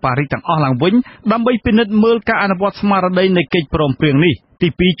ទីក្រុងប៉ារីសទាំងអស់ឡើងវិញដើម្បីពិនិត្យមើលការអនុវត្តស្មារតីនៃកិច្ចព្រមព្រៀងនេះទី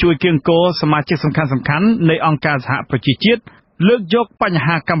2ជួយគៀងគរសមាជិកសំខាន់ៗនៃអង្គការសហប្រជាជាតិលើកយកបញ្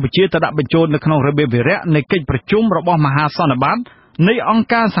ហាកម្ពុជាទៅដាក់បញ្ចូលនៅក្នុងរបៀបវារៈនៃកិច្ចប្រជុំរបស់មហាសន្និបាតនៃអង្គ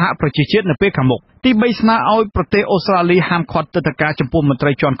ការសហប្រជាជាតិនៅពេលខាងមុខទី3ស្នើឲ្យប្រទេសអូស្ត្រាលីហាមឃាត់ទិដ្ឋាការចំពោះមន្ត្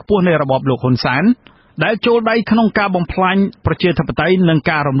រីជាន់ខ្ពស់នៃរបបលោកហ៊ុនសែនដែលចូលដៃក្នុងការបំផ្លាញប្រជាធិបតេយ្យនិង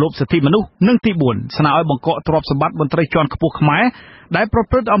ការរំលោភសិទ្ធិមនុស្សនិងទី4ស្នើឲ្យបង្កកទ្រព្យសម្បត្តិមន្ត្រីជាន់ខ្ពស់ខ្មែរដែលប្រ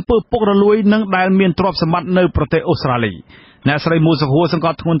ព្រឹត្តអំពើពុករលួយនិងដែលមានទ្រព្យសម្បត្តិនៅប្រទេសអូស្ត្រាលីអ្នកស្រីមូសុខួរសង្ក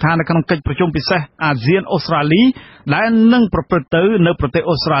ត់ធ្ងន់ថានៅក្នុងកិច្ចប្រជុំពិសេសអាស៊ានអូស្ត្រាលីដែលនឹងប្រព្រឹត្តទៅនៅប្រទេស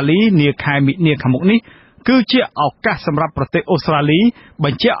អូស្ត្រាលីនាខែមិនិនាខាងមុខនេះគឺជាឱកាសសម្រាប់ប្រទេសអូស្ត្រាលីប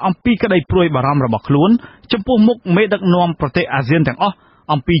ញ្ជាក់អំពីក្តីព្រួយបារម្ភរបស់ខ្លួនចំពោះមុខមេដឹកនាំប្រទេសអាស៊ានទាំងអស់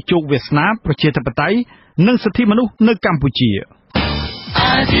អំពីជោគវាសនាប្រជាធិបតេយ្យនិងសិទ្ធិមនុស្សនៅកម្ពុជា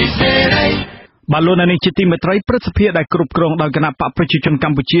បាទលោកនាងជាទីមេត្រីព្រឹទ្ធសភាដែលគ្រប់គ្រងដោយគណៈបកប្រជាជនក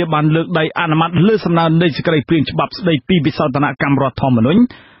ម្ពុជាបានលើកដៃអនុម័តលើសំណើនៃសេចក្តីព្រាងច្បាប់ស្តីពីវិសោធនកម្មរដ្ឋធម្មនុញ្ញ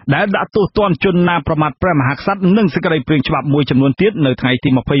ដែលដាក់ទោសទណ្ឌជនណាប្រមាថព្រះមហាក្សត្រនិងសេចក្តីព្រាងច្បាប់មួយចំនួនទៀតនៅថ្ងៃទី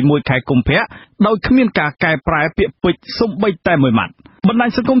21ខែកុម្ភៈដោយគ្មានការកែប្រែពាក្យពេចន៍សូម្បីតែមួយម៉ាត់បណ្ដាញ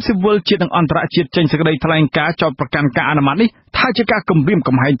សង្គមស៊ីវិលជាតិនិងអន្តរជាតិចេញសេចក្តីថ្លែងការណ៍ចោទប្រកាន់ការអនុម័តនេះថាជាការគំរាម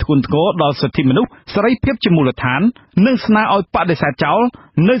កំហែងធ្ងន់ធ្ងរដល់សិទ្ធិមនុស្សសេរីភាពជាមូលដ្ឋាននិងស្នើឲ្យបដិសេធចោល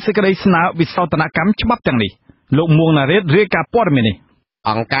នៅសេចក្តីស្នើវិសោធនកម្មច្បាប់ទាំងនេះលោកមួងណារ៉េតរាយការណ៍ព័ត៌មាននេះ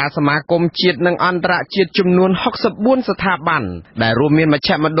អង្គការសមាគមជាតិនិងអន្តរជាតិចំនួន64ស្ថាប័នដែលរួមមានមជ្ឈ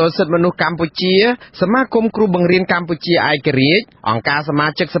មណ្ឌលសិទ្ធិមនុស្សកម្ពុជាសមាគមគ្រូបង្រៀនកម្ពុជាឯករាជ្យអង្គការសមា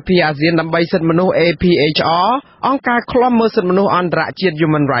ជិកសភាអាស៊ានដើម្បីសិទ្ធិមនុស្ស APHR អង្គការឃ្លាំមើលសិទ្ធិមនុស្សអន្តរជាតិ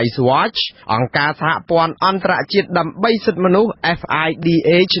Human Rights Watch អង្គការសហព័ន្ធអន្តរជាតិដើម្បីសិទ្ធិមនុស្ស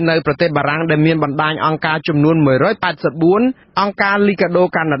FIDH នៅប្រទេសបារាំងដែលមានបណ្ដាញអង្គការចំនួន184អង្គការលីកាដូ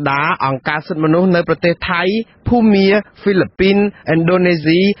កាណាដាអង្គការសិទ្ធិមនុស្សនៅប្រទេសថៃភូមាហ្វីលីពីនឥណ្ឌូនេ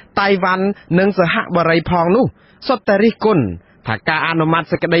ស៊ីតៃវ៉ាន់និងសហបារីផងនោះសុទ្ធតែរិះគន់ថាការអនុម័ត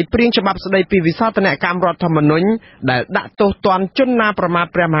សេចក្តីព្រាងច្បាប់ស្តីពីវិសោធនកម្មរដ្ឋធម្មនុញ្ញដែលដាក់ទោសទណ្ឌជនណាប្រមាថ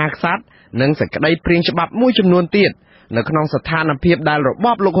ព្រះមហាក្សត្រនិងសេចក្តីព្រាងច្បាប់មួយចំនួនទៀតនៅក្នុងស្ថានភាពដែលរប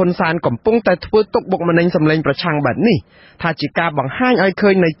បលោកហ៊ុនសែនកំពុងតែធ្វើទុកបុកម្នេញសម្លេងប្រឆាំងបែបនេះថាជាការបង្ហាញឲ្យឃើ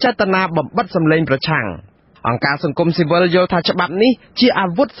ញនៃចេតនាបំបិទសម្លេងប្រឆាំងអង្គការសង្គមស៊ីវិលយល់ថាច្បាប់នេះជាអា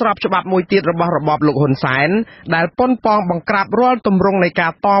វុធស្របច្បាប់មួយទៀតរបស់របបលោកហ៊ុនសែនដែលប៉ុនប៉ងបង្ក្រាបរាល់ទម្រង់នៃកា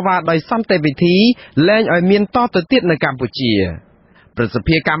រតវ៉ាដោយសន្តិវិធីលែងឲ្យមានតទៅទៀតនៅកម្ពុជាព្រឹទ្ធស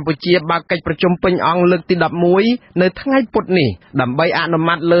ភាកម្ពុជាបើកកិច្ចប្រជុំពេញអង្គលើកទី11នៅថ្ងៃពុធនេះដើម្បីអនុ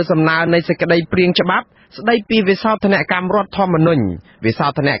ម័តលើសំណើនៃសេចក្តីព្រាងច្បាប់ស្តីពីវិសោធនកម្មរដ្ឋធម្មនុញ្ញវិសោ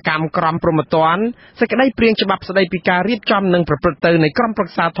ធនកម្មក្រមព្រហ្មទណ្ឌសេចក្តីព្រាងច្បាប់ស្តីពីការរៀបចំនិងប្រព្រឹត្តទៅនៃក្រុមប្រឹ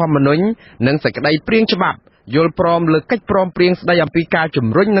ក្សាធម្មនុញ្ញនិងសេចក្តីព្រាងច្បាប់យល់ព្រមលើកិច្ចព្រមព្រៀងស្តីអំពីការជំ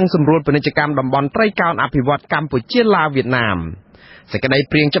រុញនិងសម្រួលពាណិជ្ជកម្មតំបន់ត្រីកោណអភិវឌ្ឍកម្ពុជាឡាវវៀតណាមសេចក្តី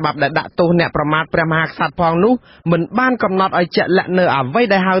ព្រាងច្បាប់ដែលដាក់ទោសអ្នកប្រមាថព្រះមហាក្សត្រផងនោះមិនបានកំណត់ឲ្យជាក់លាក់នៅអ្វី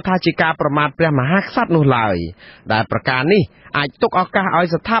ដែលហៅថាជាការប្រមាថព្រះមហាក្សត្រនោះឡើយដែលប្រការនេះអាចទុកឱកាសឲ្យ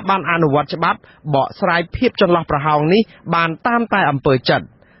ស្ថាប័នអនុវត្តច្បាប់បកស្រាយភាពចន្លោះប្រហោងនេះបានតាមតែអំពើចិត្ត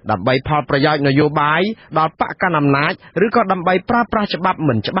ដើម្បីផលប្រយោជន៍នយោបាយដល់បកកណ្ដាលអំណាចឬក៏ដើម្បីប្រើប្រាស់ច្បាប់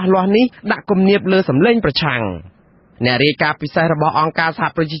មិនច្បាស់លាស់នេះដាក់គំនាបលើសម្លេងប្រឆាំងអ្នករាយការណ៍ពិសេសរបស់អង្គការសហ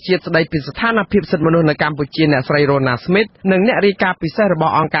ប្រជាជាតិស្តីពីស្ថានភាពសិទ្ធិមនុស្សនៅកម្ពុជាអ្នកស្រីរ៉ូណាស្មីតនិងអ្នករាយការណ៍ពិសេសរប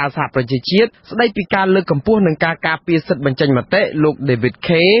ស់អង្គការសហប្រជាជាតិស្តីពីការលើកកម្ពស់និងការការពារសិទ្ធិបញ្ចេញមតិលោក David K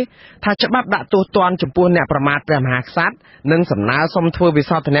ថាច្បាប់ដាក់ទោសទណ្ឌចំពោះអ្នកប្រមាថព្រះមហាក្សត្រនិងសំណើសុំធ្វើវិ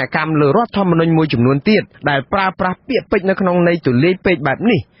សោធនកម្មលើរដ្ឋធម្មនុញ្ញមួយចំនួនទៀតដែលប្រើប្រាស់ពាក្យពេចន៍នៅក្នុងន័យទូលាយពេកបែប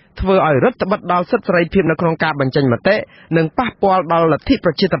នេះធ្វើឲ្យរដ្ឋបិទដល់សិទ្ធិសេរីភាពនៅក្នុងការបញ្ចេញមតិនិងប៉ះពាល់ដល់លទ្ធិ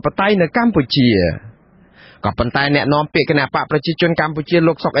ប្រជាធិបតេយ្យនៅកម្ពុជាក៏ប៉ុន្តែអ្នកនាំពាក្យគណៈបកប្រជាជនកម្ពុជា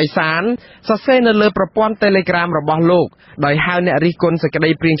លោកសុកអេសានសរសេរនៅលើប្រព័ន្ធ Telegram របស់លោកដោយហៅអ្នករិះគន់សេចក្តី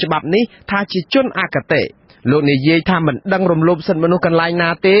ព្រាងច្បាប់នេះថាជាជនអគតិលោកនិយាយថាមិនដឹងរំលោភសិទ្ធិមនុស្សកន្លែងណា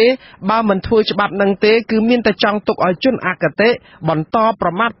ទេបើមិនធ្វើច្បាប់នឹងទេគឺមានតែចង់ទុកឲ្យជនអគតិបន្តប្រ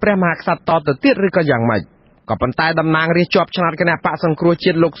មាថព្រះមហាក្សត្រតទៅទៀតឬក៏យ៉ាងម៉េចក៏ប៉ុន្តែតំណាងរាស្ត្រជាប់ឆ្នោតគណៈបកសង្គ្រោះ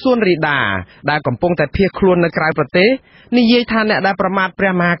ជាតិលោកសួនរីដាដែលកំពុងតែភៀសខ្លួននៅក្រៅប្រទេសនិយាយថាអ្នកដែលប្រមាថព្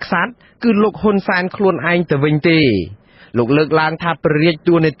រះមហាក្សត្រគឺលោកហ៊ុនសែនខ្លួនឯងទៅវិញទេ លោកលើកឡើងថាព្រះរាជ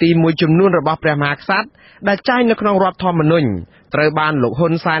តួនាទីមួយចំនួនរបស់ព្រះមហាក្សត្រដែលចែងនៅក្នុងរដ្ឋធម្មនុញ្ញត្រូវបានលោកហ៊ុ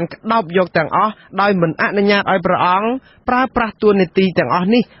នសែនក្តោបយកទាំងអស់ដោយមិនអនុញ្ញាតឲ្យព្រះអង្គប្រើប្រាស់តួនាទីទាំងអស់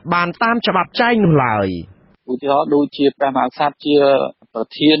នេះបានតាមច្បាប់ចែងនោះឡើយឧទាហរណ៍ដូចជាព្រះមហាក្សត្រជាប្រ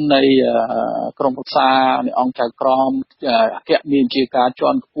ធាននៃក្រុមប្រឹក្សានៃអង្គចៅក្រមអគ្គនាយកជាការជា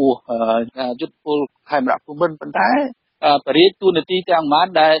ន់ខ្ពស់យុទ្ធពលខេមរៈភូមិន្ទប៉ុន្តែបរិយាតួនាទីទាំងប៉ុន្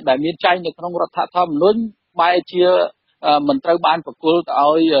មានដែលមានចែងនៅក្នុងរដ្ឋធម្មនុញ្ញបែរជាមិនត្រូវបានប្រគល់ទៅ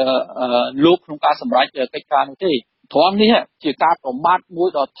ឲ្យលោកក្នុងការសម្រេចកិច្ចការនោះទេព្រមនេះជាការប្រមាថមួយ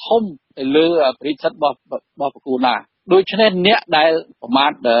ដ៏ធំទៅលើបរិយាសិទ្ធិរបស់ប្រគល់ណាដូច្នេះអ្នកដែលប្រមា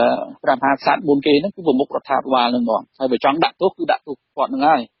ថព្រះមហាក្សត្រមុនគេហ្នឹងគឺប្រមុខរដ្ឋាភិបាលហ្នឹងហ្មងហើយបើចង់ដាក់ទោសគឺដាក់ទោសគាត់ហ្នឹង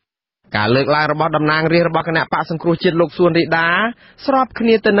ហើយការលើកឡើងរបស់តំណាងរាស្ត្ររបស់គណៈបកសង្គ្រោះជាតិលោកសួនរីដាស្របគ្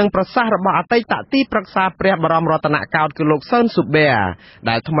នាទៅនឹងប្រសាសន៍របស់អតីតទីប្រឹក្សាព្រះបរមរតនកោដ្ឋគឺលោកសឺនស៊ូប៊ែ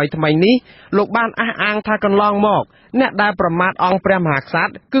ដែលថ្មីនេះលោកបានអះអាងថាកន្លងមកអ្នកដែលប្រមាថអង្គព្រះមហាក្សត្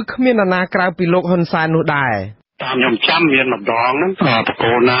រគឺគ្មាននរណាក្រៅពីលោកហ៊ុនសែននោះដែរតាមខ្ញុំចាំមានម្ដងហ្នឹងបក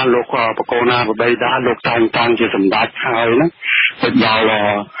គោណាលោកបកគោណាបដីដាលោកតែងតាំងជាសម្ដេចហើយហ្នឹងទៅដល់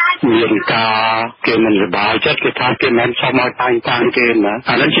មានការគេមិនសប្បាយចិត្តគេថាគេមិនសមឲ្យតែងតាំងគេណា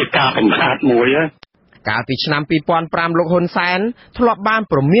អានេះជាការកំណត់មួយកាលពីឆ្នាំ2005លោកហ៊ុនសែនធ្លាប់បាន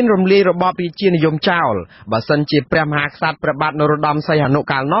ព្រមានរំលាយរបបរាជានិយមចោលបើសិនជាព្រះមហាក្សត្រព្រះបាទនរោត្តមសីហនុ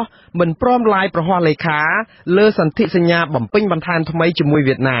កាលនោះមិនព្រមឡាយប្រហ័សលេខាលើសន្ធិសញ្ញាបំពេញបន្ថែមថ្មីជាមួយ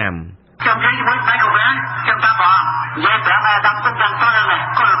វៀតណាមចាំនិយាយជាមួយបែកវិញចាំតាបងនិយាយប្រាប់តែដាក់ទឹកទាំងទៅណា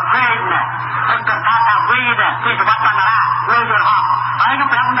កុលពេញណាអត់ថាថាវីណាពីសវត្តណាលើយល់ហោះហើយខ្ញុំ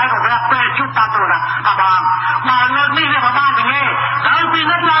ប្រាប់តែក៏ពេលជួបតាមទូណាបងមកលើនេះវាបានវិញដល់ពី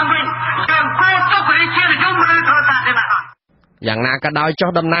នោះឡើងវិញទាំងគោទៅបរិជាយមឬធ្វើតាទេណាយ៉ាងណាក៏ដោយចុះ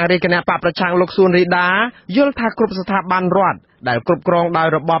តំណាងរាជគណៈបកប្រឆាំងលោកសួនរីដាយល់ថាគ្រប់ស្ថាប័នរដ្ឋដែលគ្រប់គ្រងដោយ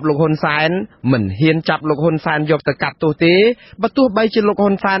របបលោកហ៊ុនសែនមិនហ៊ានចាប់លោកហ៊ុនសែនយកទៅកាត់ទោសទេបើទោះបីជាលោក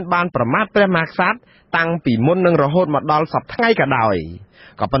ហ៊ុនសែនបានប្រមាថព្រះមហាក្សត្រតាំងពីមុននឹងរហូតមកដល់សប្តាហ៍ថ្ងៃក៏ដោយ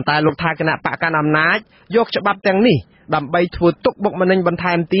ក៏ប៉ុន្តែលោកថាគណៈបកកណ្ដាលអំណាចយកច្បាប់ទាំងនេះដើម្បីធ្វើទុកបុកម្នេញបន្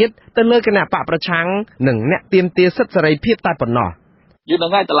ថែមទៀតទៅលើគណៈបកប្រឆាំងនិងអ្នកទាមទារសិទ្ធិសេរីភាពតែប៉ុណ្ណោះយើងនឹ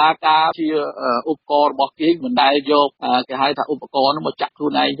ងឲ្យតឡាការជាឧបករណ៍របស់គេមិនដែលយកគេហៅថាឧបករណ៍នោះមកចាក់ខ្លួ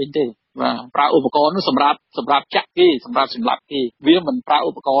នឯងវិញទេបាទប្រើឧបករណ៍នោះសម្រាប់ចាក់គេសម្រាប់សម្លាប់គេវាមិនប្រើឧ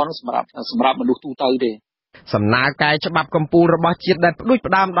បករណ៍នោះសម្រាប់មនុស្សទូទៅទេសំណើកែច្បាប់កម្ពុជារបស់ជាតិដែលផ្ដួច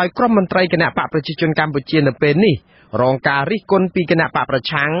ផ្ដើមដោយក្រុមមន្ត្រីគណៈបកប្រជាជនកម្ពុជានៅពេលនេះរងការរិះគន់ពីគណៈបកប្រ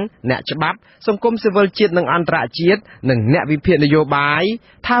ឆាំងអ្នកច្បាប់សង្គមស៊ីវិលជាតិនិងអន្តរជាតិនិងអ្នកវិភាគនយោបាយ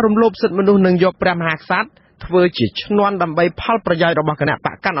ថារំលោភសិទ្ធិមនុស្សនិងយកព្រះមហាក្សត្រធ្វើជាឈ្នន់ដើម្បីផលប្រយោជន៍របស់គណៈប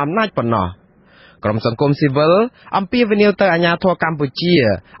កកាន់អំណាចប៉ុណ្ណោះក្រុមសង្គមស៊ីវិលអំពាវនាវទៅអាជ្ញាធរកម្ពុជា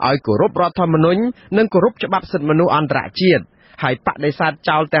ឲ្យគោរពរដ្ឋធម្មនុញ្ញនិងគោរពច្បាប់សិទ្ធិមនុស្សអន្តរជាតិហើយបដិសេធ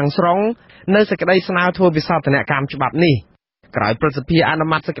ចោលទាំងស្រុងនៅសេចក្តីស្នើធ្វើវិសោធនកម្មច្បាប់នេះក្រោយព្រឹទ្ធសភាអនុ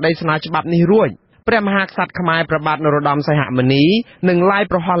ម័តសេចក្តីស្នើច្បាប់នេះរួចព្រះមហាក្សត្រខ្មែរព្រះបាទនរោត្តមសីហមុនីនឹងឡាយ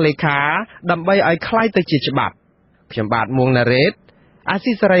ប្រហ័សលេខាដើម្បីឲ្យคล้ายទៅជាច្បាប់ខ្ញុំបាទមួងណារ៉េតអា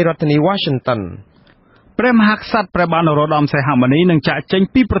ស៊ីសេរីរដ្ឋធានី Washingtonព្រះមហាក្សត្រព្រះបាទនរោត្តមសីហមុនីនឹងចាកចេញ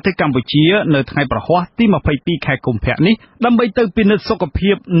ពីប្រទេសកម្ពុជានៅថ្ងៃប្រហ័សទី22ខែកុម្ភៈនេះដើម្បីទៅពិនិត្យសុខ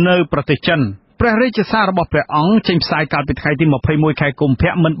ភាពនៅប្រទេសចិនព្រះរាជសាររបស់ព្រះអង្គចេញផ្សាយកាលពីថ្ងៃទី21ខែកុម្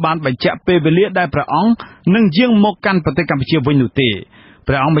ភៈមិនបានបញ្ជាក់ពេលវេលាដែលព្រះអង្គនឹងយាងមកកាន់ប្រទេសកម្ពុជាវិញនោះទេ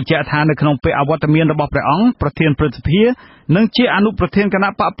ព្រះអង្គបញ្ជាក់ថានៅក្នុងពេលអវត្តមានរបស់ព្រះអង្គប្រធានព្រឹទ្ធសភានិងជាអនុប្រធានគណៈ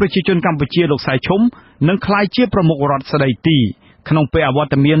បកប្រជាជនកម្ពុជាលោកសៃឈុំនឹងក្លាយជាប្រមុខរដ្ឋស្ដីទីក្នុងពេលអវត្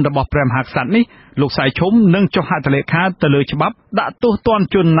តមានរបស់ព្រះមហាក្សត្រនេះលោកសៃឈុំនឹងចុះហត្ថលេខាទៅលើច្បាប់ដាក់ទោសទណ្ឌ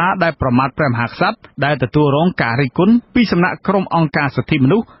ជនណាដែលប្រមាថព្រះមហាក្សត្រដែលទទួលរងការរិះគន់ពីសំណាក់ក្រុមអង្គការសិទ្ធិម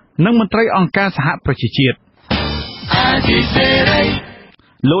នុស្សនិងមន្ត្រីអង្គការសហប្រជាជាតិ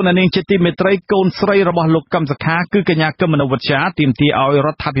លោកនាងជាទីមេត្រីកូនស្រីរបស់លោកកឹមសុខាគឺកញ្ញាកឹមមនោវិជ្ជាទាមទារឲ្យរ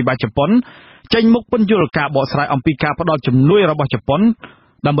ដ្ឋាភិបាលជប៉ុនចេញមុខពន្យល់ការបកស្រាយអំពីការផ្តល់ជំនួយរបស់ជប៉ុន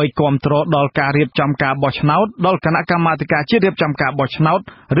ដើម្បីគាំទ្រដល់ការរៀបចំការបោះឆ្នោតដល់គណៈកម្មាធិការជាតិរៀបចំការបោះឆ្នោត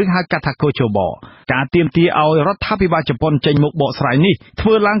ឬហៅកាត់ថាកោជបការទាមទារឲ្យរដ្ឋាភិបាលជប៉ុនចេញមុខបកស្រាយនេះធ្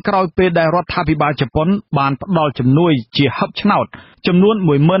វើឡើងក្រោយពេលដែលរដ្ឋាភិបាលជប៉ុនបានផ្តល់ជំនួយជាហឹបឆ្នោតចំនួន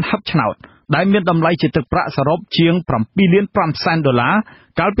 10,000 ហឹបឆ្នោតដែលមានតម្លៃជាទឹកប្រាក់សរុបជាង$7.5 លាន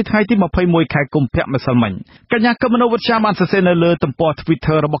កាលពីថ្ងៃទី21ខែកុម្ភៈម្សិលមិញកញ្ញាកឹមមនោវិជ្ជាបានសរសេរនៅលើទំព័រ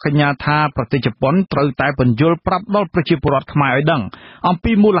Twitter របស់កញ្ញាថាប្រទេសជប៉ុនត្រូវតែពន្យល់ប្រាប់ដល់ប្រជាពលរដ្ឋខ្មែរឲ្យដឹងអំ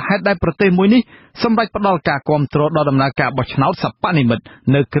ពីមូលហេតុដែលប្រទេសមួយនេះសម្រេចផ្ដល់ការគាំទ្រដល់ដំណើរការបោះឆ្នោតសប្បនិមិត្ត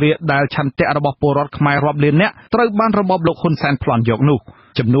នៅគ្រាដែលឆន្ទៈរបស់ពលរដ្ឋខ្មែររាប់លាននាក់ត្រូវបានរបបលោកហ៊ុនសែនប្លន់យកនោះ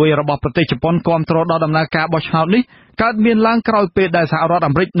ជំនួយរបស់ប្រទេសជប៉ុនគាំទ្រដល់ដំណើរការបោះឆ្នោតនេះកើតមានឡើងក្រោយពេលដែលសហរដ្ឋ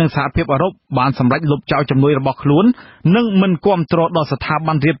អាមេរិកនិងសហភាពអឺរ៉ុបបានសម្រេចលុបចោលជំនួយរបស់ខ្លួននិងមិនគាំទ្រដល់ស្ថា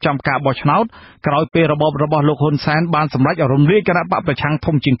ប័នរៀបចំការបោះឆ្នោតក្រោយពេលរបបរបស់លោកហ៊ុនសែនបានសម្រេចរំលាយគណៈបកប្រឆាំង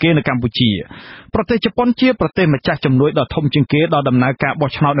ធំជាងគេនៅកម្ពុជាប្រទេសជប៉ុនជាប្រទេសម្ចាស់ជំនួយដ៏ធំជាងគេដល់ដំណើរការបោះ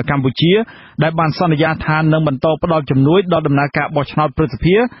ឆ្នោតនៅកម្ពុជាដែលបានសន្យាថានឹងបន្តផ្តល់ជំនួយដល់ដំណើរការបោះឆ្នោតព្រឹទ្ធស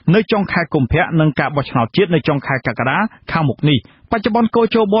ភានៅចុងខែកុម្ភៈនិងការបោះឆ្នោតជាតិនៅចុងខែកក្កដាខាងមុខនេះបច្ចុប្បន្នកោ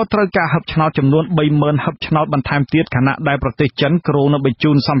ជបត្រូវការហឹបឆ្នោតចំនួន 30,000 ហឹបឆ្នោតបន្ថែមទៀតខណៈដែលប្រទេសចិនគ្រោងនឹងបញ្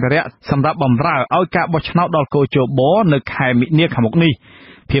ជូនសម្ភារៈសម្រាប់បម្រើឲ្យការបោះឆ្នោតដល់កោជបនៅខែមិនិនាខាងមុខនេះ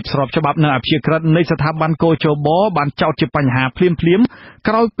ភាពស្របច្បាប់និងអព្យាក្រឹតនៃស្ថាប័នកោជបបានចោទជាបញ្ហាភ្លាម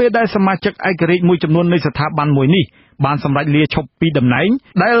ក្រោយពេលដែលសមាជិកឯករាជ្យមួយចំនួននៃស្ថាប័នមួយនេះបានសម្រេចលាឈប់ពីតំណែង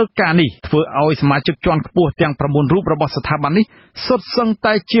ដែលការនេះធ្វើឲ្យសមាជិកជាន់ខ្ពស់ទាំង9រូបរបស់ស្ថាប័ននេះសុទ្ធសឹង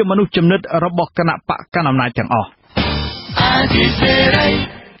តែជាមនុស្សចំណិតរបស់គណៈបកកណ្ដាលអំណាចទាំងអស់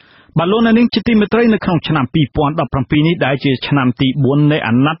បាឡូណានីងជាទីមេត្រីនៅក្នុងឆ្នាំ2017នេះដែលជាឆ្នាំទី4នៃ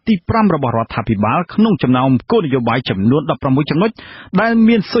អាណត្តិទី5របស់រដ្ឋាភិបាលក្នុងចំណោមគោលនយោបាយចំនួន16ចំណុចដែល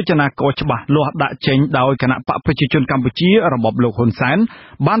មានសូចនាករច្បាស់លាស់ដាក់ចេញដោយគណៈបកប្រជាជនកម្ពុជារបបលោកហ៊ុនសែន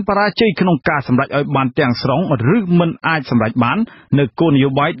បានបរាជ័យក្នុងការសម្រេចឲ្យបានទាំងស្រុងឬមិនអាចសម្រេចបាននៅគោលនយោ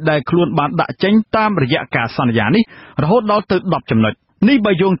បាយដែលខ្លួនបានដាក់ចេញតាមរយៈការសន្យានេះរហូតដល់ទៅ10ចំណុចនេះ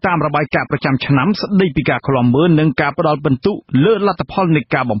បើយោងតាមរបាយការណ៍ប្រចាំឆ្នាំស្ដីពីការឃ្លាំមើលនិងការផ្ដល់ពិន្ទុលើលទ្ធផលនៃ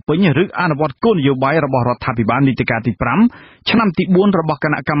ការបំពេញឬអនុវត្តគោលនយោបាយរបស់រដ្ឋាភិបាលនីតិកាលទី5ឆ្នាំទី4របស់គ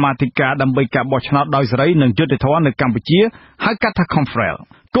ណៈកម្មាធិការដើម្បីការបោះឆ្នោតដោយសេរីនិងយុត្តិធម៌នៅកម្ពុជាហៅកាត់ថា Conference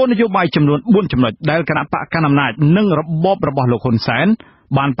គោលនយោបាយចំនួន4ចំណុចដែលគណៈបកកណ្ដាលអំណាចនិងរបបរបស់លោកហ៊ុនសែន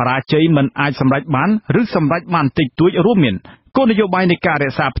បានបរាជ័យមិនអាចសម្រេចបានឬសម្រេចបានតិចតួចរួមមានគោលនយោបាយនៃការរ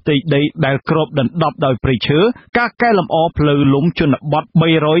ក្សាផ្ទៃដីដែលគ្របដណ្ដប់ដោយព្រៃឈើការកែលម្អផ្លូវលំជនបទ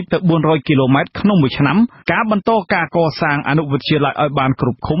300ទៅ400គីឡូម៉ែត្រក្នុងមួយឆ្នាំការបន្តការកសាងអនុវិទ្យាល័យឲ្យបានគ្រ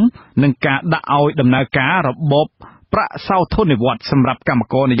ប់ឃុំនិងការដាក់ឲ្យដំណើរការរបបប្រាក់សោធននិវត្តន៍សម្រាប់កម្ម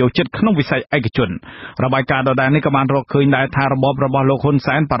ករនិយោជិតក្នុងវិស័យឯកជនរបាយការណ៍ដដែលនេះក៏បានរកឃើញដែរថារបបរបស់លោកហ៊ុន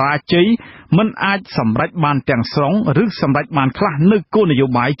សែនបរាជ័យមិនអាចសម្រេចបានទាំងស្រុងឬសម្រេចបានខ្លះនៅគោលនយោ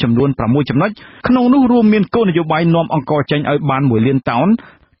បាយចំនួន6ចំណុចក្នុងនោះរួមមានគោលនយោបាយនាំអង្គរចេញឲ្យបាន1លានតោន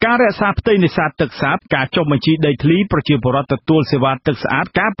ការរក្សាផ្ទៃនេសាទទឹកសាបការចុះបញ្ជីដីធ្លីប្រជាពលរដ្ឋទទួលសេវាទឹកស្អាត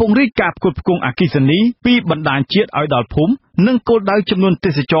ការពង្រីកការផ្គត់ផ្គង់អគ្គិសនីពីបណ្ដាញជាតិឲ្យដល់ភូមិនិងគោលដៅចំនួន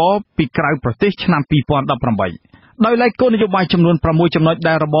ទេសចរពីក្រៅប្រទេសឆ្នាំ2018ដោយឡែកគោលនយោបាយចំនួន6ចំណុច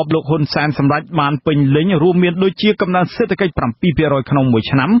ដែលរបបលោកហ៊ុនសែនសម្រេចបានពេញលេញរួមមានដូចជាកំណើនសេដ្ឋកិច្ច 7% ក្នុងមួយ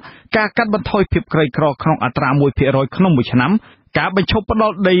ឆ្នាំការកាត់បន្ថយភាពក្រីក្រក្នុងអត្រា 1% ក្នុងមួយឆ្នាំការបញ្ឈប់ផ្ដ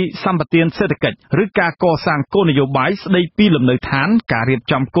ល់ដីសម្បទានសេដ្ឋកិច្ចឬការកសាងគោលនយោបាយស្ដីពីលំនៅឋានការរៀប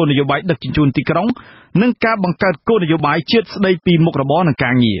ចំគោលនយោបាយដឹកជញ្ជូនទីក្រុងនិងការបង្កើតគោលនយោបាយជាតិស្ដីពីមុខរបរនិងកា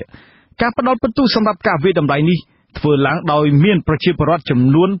រងារការផ្ដល់ពិន្ទុសម្រាប់ការវិតម្លៃនេះធ្វើឡើងដោយមានប្រជាពលរដ្ឋចំ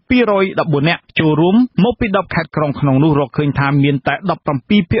នួន214នាក់ចូលរួមមកពី10ខេត្តក្រុងក្នុងនោះរកឃើញថាមានតែ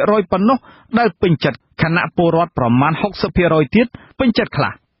 17% ប៉ុណ្ណោះដែលពេញចិត្តខណៈពលរដ្ឋប្រមាណ 60% ទៀតពេញចិត្តខ្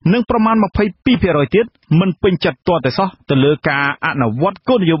លះនិងប្រមាណ 22% ទៀតមិនពេញចិត្តទាល់តែសោះទៅលើការអនុវត្ត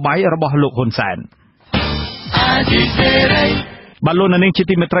គោលនយោបាយរបស់លោកហ៊ុនសែនបាឡូណានីងជា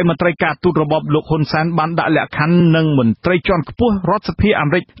ទីមេត្រីមន្ត្រីការទូតរបបលោកហ៊ុនសែនបានដាក់លក្ខខណ្ឌនឹងមន្ត្រីជាន់ខ្ពស់រដ្ឋសភាអា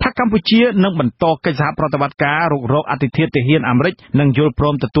មេរិកថាកម្ពុជានឹងបន្តកិច្ចសហប្រតិបត្តិការរុករកអធិធាតុទាហានអាមេរិកនិងយល់ព្រ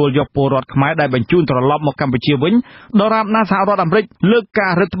មទទួលយកពលរដ្ឋខ្មែរដែលបញ្ជូនត្រឡប់មកកម្ពុជាវិញដរាបណាសហរដ្ឋអាមេរិកលើកកា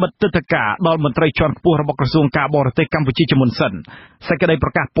ររឹតបន្តឹងទិដ្ឋាការដល់មន្ត្រីជាន់ខ្ពស់របស់ក្រសួងការបរទេសកម្ពុជាជាមុនសិនសេចក្តីប្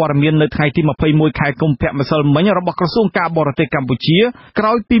រកាសព័ត៌មាននៅថ្ងៃទី21ខែកុម្ភៈម្សិលមិញរបស់ក្រសួងការបរទេសកម្ពុជាក្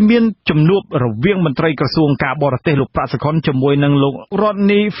រោយពីមានជំនួបរវាងមន្ត្រីក្រសួងការបរទេសលោកប្រាក់សុខុនជាមួយនឹងលោក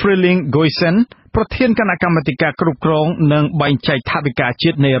Rodney Freeling-Goisen ប្រធានគណៈកម្មាធិការគ្រប់គ្រងនិងបែងចែកថវិកាជា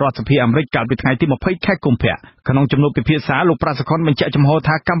តិនៃរដ្ឋសភាអាមេរិកកាលពីថ្ងៃទី20ខែកុម្ភៈក្នុងជំនួបពិភាក្សាលោកប្រាក់សុខុនបញ្ជាក់ចំហ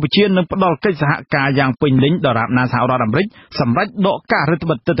ថាកម្ពុជានឹងផ្ដល់កិច្ចសហការយ៉ាងពេញលេញដល់រដ្ឋាភិបាលសហរដ្ឋអាមេរិកសម្រាប់ដកការរឹត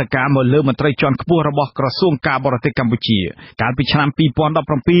បន្តឹងទិដ្ឋាការមកលើមន្ត្រីជាន់ខ្ពស់របស់ក្រសួងការបរទេសកម្ពុជាកាលពីឆ្នាំ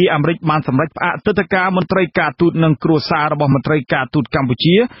2017អាមេរិកបានសម្រេចផ្អាកទិដ្ឋាការមន្ត្រីការទូតនិងគ្រួសាររបស់មន្ត្រីការទូតកម្ពុ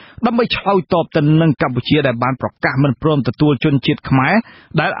ជាដើម្បីឆ្លើយតបទៅនឹងកម្ពុជាដែលបានប្រកាសមិនព្រមទទួលជនជាតិខ្មែរ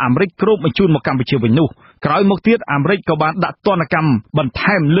ដែលអាមេរិកគ្រោបបញ្ជូនមកកម្ពុជាវិញនោះក្រោយមកទៀតអាមេរិកក៏បានដាក់ទណ្ឌកម្មបន្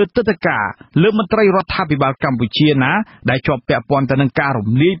ថែមលើទិដ្ឋាការលើមន្ត្រីរដ្ឋាភិបាលកម្ពុជាណាដែលជាប់ពាក់ព័ន្ធទៅនឹងការរំ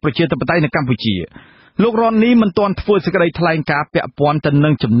លាយប្រជាធិបតេយ្យនៅកម្ពុជាលោករ៉ននេះមិនទាន់ធ្វើសេចក្តីថ្លែងការណ៍ពាក់ព័ន្ធទៅនឹ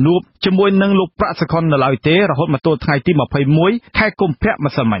ងជំនួបជាមួយនឹងលោកប្រាក់សុខុននៅឡើយទេរហូតមកទល់ថ្ងៃទី21ខែកុម្ភៈ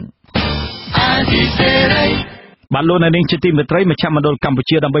ម្សិលមិញបាឡូណានីងជាទីមេត្រីមជ្ឈមណ្ឌលកម្ពុ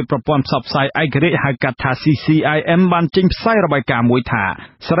ជាដើម្បីប្រព័ន្ធផ្សព្វផ្សាយឯករាជ្យហៅកាត់ថា CCIM បានចេញផ្សាយរបាយការណ៍មួយថា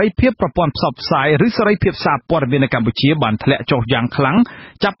សេរីភាពប្រព័ន្ធផ្សព្វផ្សាយឬសេរីភាពសារព័ត៌មាននៅកម្ពុជាបានធ្លាក់ចុះយ៉ាងខ្លាំង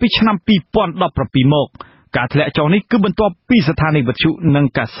ចាប់ពីឆ្នាំ2017មក ការធ្លាក់ចុះនេះគឺបន្ទាប់ពីស្ថានីយវិទ្យុនិង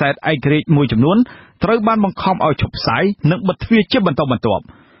កាសែតឯករាជ្យមួយចំនួនត្រូវបានបង្ខំឲ្យឈប់ផ្សាយនិងបិទទ្វារជាបន្តបន្ទាប់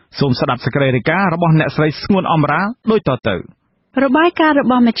សូមស្ដាប់សេចក្តីរាយការណ៍របស់អ្នកស្រីស្ងួនអមរាដូចតទៅរបាយការណ៍រ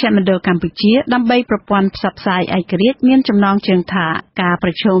បស់មជ្ឈមណ្ឌលកម្ពុជាដើម្បីប្រព័ន្ធផ្សព្វផ្សាយឯករាជ្យមានចំណងជើងថាការប្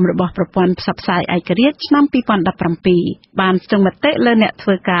រជុំរបស់ប្រព័ន្ធផ្សព្វផ្សាយឯករាជ្យឆ្នាំ2017បានស្ទង់មតិលើអ្នកធ្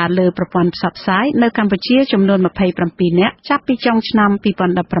វើការលើប្រព័ន្ធផ្សព្វផ្សាយនៅកម្ពុជាចំនួន27នាក់ចាប់ពីចុងឆ្នាំ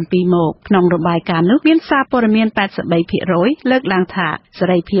2017មកក្នុងរបាយការណ៍នោះមានសារព័ត៌មាន 83% លើកឡើងថាសេ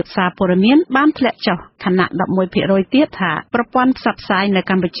រីភាពសារព័ត៌មានបានធ្លាក់ចុះខណៈ 11% ទៀតថាប្រព័ន្ធផ្សព្វផ្សាយនៅ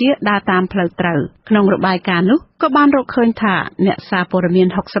កម្ពុជាដើរតាមផ្លូវត្រូវក្នុងរបាយការណ៍នោះក៏បានរកឃើញថាអ្នកសារព័ត៌មាន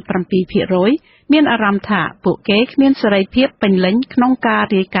 67% មានអារម្មណ៍ថាពួកគេគ្មានសេរីភាពពេញលេញក្នុងការ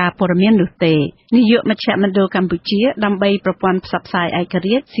រាយការណ៍ព័ត៌មាននោះទេនាយកមជ្ឈមណ្ឌលកម្ពុជាដើម្បីប្រព័ន្ធផ្សព្វផ្សាយឯក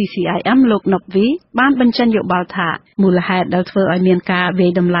រាជ្យ CCIM លោកណុបវីបានបញ្ចេញយោបល់ថាមូលហេតុដែលធ្វើឲ្យមានការវា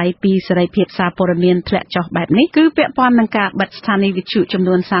យតម្លៃពីសេរីភាពសារព័ត៌មានធ្លាក់ចុះបែបនេះគឺពាក់ព័ន្ធនឹងការបិទស្ថានីយវិទ្យុចំ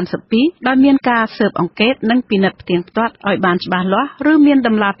នួន32ដោយមានការស៊ើបអង្កេតនិងពិនិត្យផ្ទៀងផ្ទាត់ឲ្យបានច្បាស់លាស់ឬមានត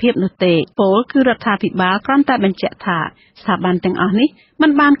ម្លាភាពនោះទេពលគឺរដ្ឋាភិបាលគ្រាន់តែបញ្ជាក់ថាស្ថាប័នទាំងអស់នេះមិ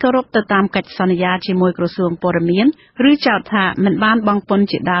នបានគោរពទៅតាមកិច្ចសន្យាជាមួយក្រសួងព័ត៌មានឬចោទថាមិនបានបង់ពន្ធ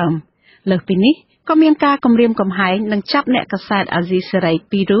ជាដើមលើសពីនេះក៏មានការគំរាមកំហែងនិងចាប់អ្នកកាសែតអាស៊ីសេរី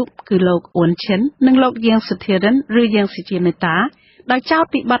ពីររូបគឺលោកអ៊ុនឈិននិងលោកយាងសុធារិនឬយាងសុជាមេតាដោយចោទ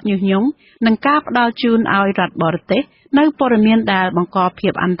ពីបទញុះញង់និងការផ្ដាល់ជូនឲ្យរដ្ឋបរទេសនៅព័ត៌មានដែលបង្កភា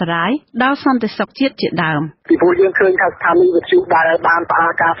ពអន្តរាយដល់សន្តិសុខជាតិជាដើមពីព្រោះយើងឃើញថាស្ថានីយវិទ្យុដែលបានផ្អា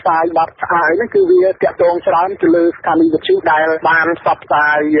កការផ្សាយបទស្អាតនេះគឺវាតាក់ទងច្រើនទៅលើស្ថានីយវិទ្យុដែលបានផ្សព្វផ្សា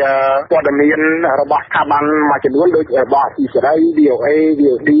យព័ត៌មានរបស់ស្ថាប័នមួយចំនួនដូចរបស់អាស៊ីសេរី VOA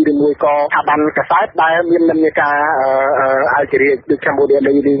VOD ឬមួយក៏ស្ថាប័នកាសែតដែលមាននិន្នាការឯករាជ្យដូច Cambodia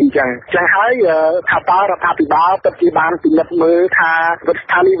អញ្ចឹងហើយថាតើរដ្ឋាភិបាលពិតជាបានពិនិត្យមើលថាស្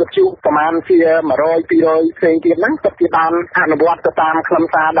ថានីយវិទ្យុប្រមាណជា100 200ផ្សេងទៀតហ្នឹងពិតជាបានអនុវត្តទៅតាមខ្លឹម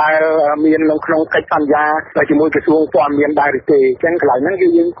សារដែលមាននៅក្នុងកិច្ចសន្យាជាមួយក្រសួងព័ត៌មានដែរឬទេអញ្ចឹងកន្លែងហ្នឹងគឺ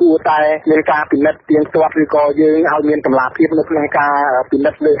យើងគួរតែមានការពិនិត្យទៀងទាត់ឬក៏យើងឲ្យមានតម្លាភាពនៅក្នុងការពិនិ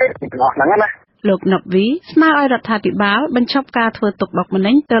ត្យលើទាំងអស់ហ្នឹងណាលោកណុបវីស្នើឲ្យរដ្ឋាភិបាលបញ្ឈប់ការធ្វើទុកបុកម្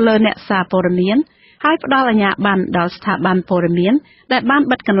នេញទៅលើអ្នកសារព័ត៌មានហើយផ្ដល់អាជ្ញាប័ណ្ណដល់ស្ថាប័នព័ត៌មានដែលបាន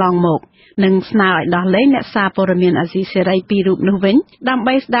បិទកន្លងមកនិងស្នើឲ្យដោះលែងអ្នកសារព័ត៌មានអាស៊ីសេរីពីររូបនោះវិញដើម្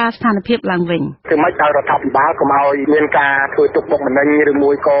បីស្ដារស្ថានភាពឡើងវិញគឺមិនឲ្យរដ្ឋាភិបាលកុំឲ្យមានការធ្វើទុកបុកម្នេញឬ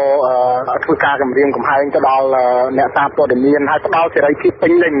មួយក៏ធ្វើការគំរាមកំហែងទៅដល់អ្នកសារព័ត៌មានហើយផ្ដល់សេរីភាពពេ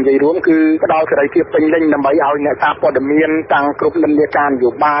ញលេញនិយាយរួមគឺផ្ដល់សេរីភាពពេញលេញដើម្បីឲ្យអ្នកសារព័ត៌មានតាំងគ្រប់និន្នាការនយោ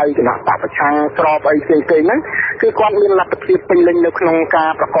បាយគណៈបកប្រឆាំងស្របអីផ្សេងៗហ្នឹងគឺគាត់មានលទ្ធភាពពេញលេញនៅក្នុងកា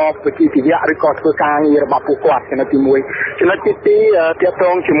រប្រកបវិជ្ជាជីវៈឬក៏ធ្វើការងាររបស់ពួកគាត់ចំណុចទី1ចំណុចទី2ទាក់ទ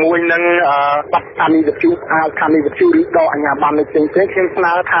ងជាមួយនឹងបទស្ថានីយវិទ្យុស្ថានីយវិទ្យុឬក៏អាជ្ញាប័ណ្ណនៅផ្សេងៗខ្ញុំស្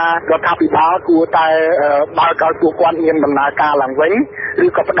នើថារដ្ឋាភិបាលគួរតែបើកឲ្យពួកគាត់មានដំណើរការឡើងវិញឬ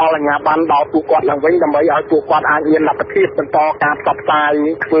ក៏ផ្ដល់អាជ្ញាប័ណ្ណដល់ពួកគាត់ឡើងវិញដើម្បីឲ្យពួកគាត់អាចមានលទ្ធភាពបន្តការផ្សព្វផ្សាយ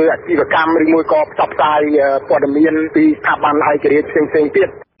ធ្វើអាជីវកម្មឬមួយក៏ផ្សព្វផ្សាយព័ត៌មានពីស្ថាប័នឯករាជ្យផ្សេងៗទៀត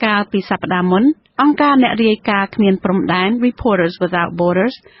កាលពីសប្តាហ៍មុនអង្គការអ្នករាយការណ៍គ្មានព្រំដែន Reporters Without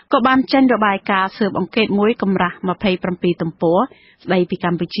Borders ក៏បានចេញរបាយការណ៍ស៊ើបអង្កេតមួយកម្រាស់27ទំព័រស្ដីពីក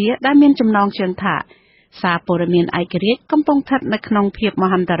ម្ពុជាដែលមានចំណងជើងថាសារព័ត៌មានឯករាជ្យកំពុងស្ថិតនៅក្នុងភាពម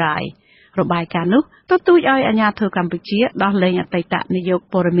ហន្តរាយរបាយការណ៍នោះទទូចឲ្យអាជ្ញាធរកម្ពុជាដោះលែងអតីតនាយក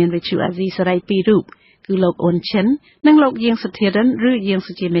ព័ត៌មានវិទ្យុអាស៊ីសេរីពីររូបគឺលោកអ៊ុនឈិននិងលោកយាងសុធារិនឬយាង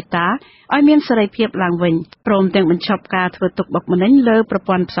សុជាមេតាឲ្យមានសេរីភាពឡើងវិញព្រមទាំងបញ្ឈប់ការធ្វើទុកបុកម្នេញលើប្រ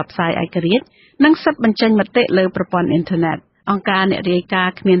ព័ន្ធផ្សព្វផ្សាយឯករាជ្យនិងសិទ្ធិបញ្ចេញមតិលើប្រព័ន្ធអ៊ីនធឺណិតអង្គការអ្នករាយការ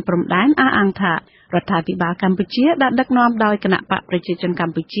ណ៍គ្មានព្រំដែនអះអាងថារដ្ឋាភិបាលកម្ពុជាដែលដឹកនាំដោយគណៈបកប្រជាជនក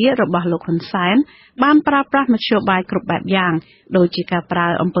ម្ពុជារបស់លោកហ៊ុនសែនបានប្រើប្រាស់មធ្យោបាយគ្រប់បែបយ៉ាងដូចជាការប្រើ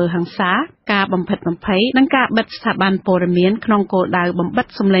អំពើហិង្សាការបំផិតបំភ័យនិងការបិទស្ថាប័នព័ត៌មានក្នុងគោលដៅបំបិទ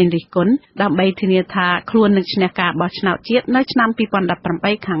សម្លេងរិះគន់ដើម្បីធានាថាខ្លួននឹងឈ្នះការបោះឆ្នោតជាតិនៅឆ្នាំ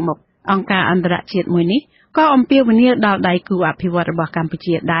2017ខាងមុខអង្គការអន្តរជាតិមួយនេះក៏អំពាវនាវដល់ដៃគូអភិវឌ្ឍន៍របស់កម្ពុ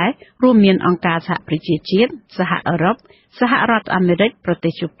ជាដែររួមមានអង្គការសហប្រជាជាតិសហអឺរ៉ុបសហរដ្ឋអាមេរិកប្រទេ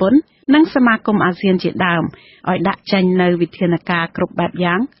សជប៉ុននិងសមាគមអាស៊ានជាដើមឲ្យដាក់ចេញនូវវិធានការគ្រប់បែប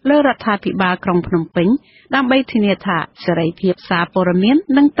យ៉ាងលើរដ្ឋាភិបាលក្រុងភ្នំពេញដើម្បីធានាថាសេរីភាពសារព័ត៌មាន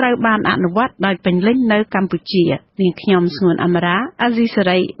នឹងត្រូវបានអនុវត្តដោយពេញលេញនៅកម្ពុជានាងខ្ញុំស្ងួនអមរាអាស៊ីសេ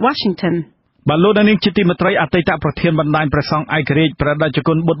រី Washingtonបាទលោកនាងជាទីមេត្រីអតីតប្រធានបណ្ដាញព្រះសង្ឃឯករាជ្យព្រះតេជ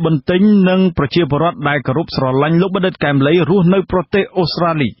គុណបុត្របន្ទិញនិងប្រជាពលរដ្ឋដែលគោរពស្រឡាញ់លោកបណ្ឌិតកែមលីរស់នៅប្រទេសអូស្ត្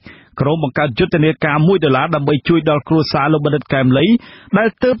រាលីក្រុមបង្កើតយុទ្ធនាការ$1ដើម្បីជួយដល់គ្រួសារលោកបណ្ឌិតកែមលីដែល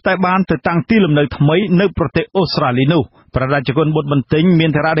ទើបតែបានទៅតាំងទីលំនៅថ្មីនៅប្រទេសអូស្ត្រាលីនោះព្រះតេជគុណបុត្របន្ទិញមាន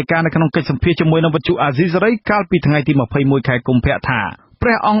ធរណីការនៅក្នុងកិច្ចសម្ភាសន៍ជាមួយនឹងវិទ្យុអាស៊ីសេរីកាលពីថ្ងៃទី21ខែកុម្ភៈថា ព្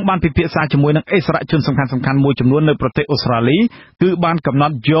រះអង្គបានពិភាក្សាជាមួយនឹងអិសរាជជនសំខាន់ៗមួយចំនួននៅប្រទេសអូស្ត្រាលីគឺបានកំណ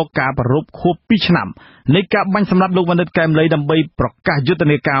ត់យកការប្រារព្ធខួប2ឆ្នាំនៃការបាញ់សម្លាប់លោកបណ្ឌិតកែមលីដើម្បីប្រកាសយុទ្ធ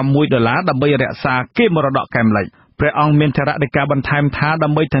នាការ$1ដើម្បីរក្សាកេរមរតកកែមលីព្រះអង្គមានធរណីការបន្ថែមថាដើ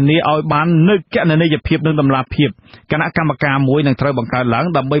ម្បីធានាឲ្យបាននូវគណនេយ្យភាពនិងតម្លាភាពគណៈកម្មការមួយនឹងត្រូវបង្កើតឡើង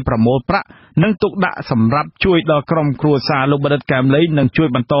ដើម្បីប្រមូលប្រាក់និងទុកដាក់សម្រាប់ជួយដល់ក្រុមគ្រួសារលោកបណ្ឌិតកែមលីនិងជួយ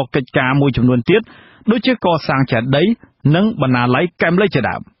បន្តកិច្ចការមួយចំនួនទៀតដូចជាកសាងចេតិយនិងបណ្ណាល័យកែមលីជា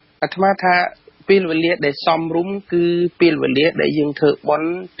ដើមអាត្មាថាពេលវេលាដែលសមរម្យគឺពេលវេលាដែលយើងធ្វើបុណ្យ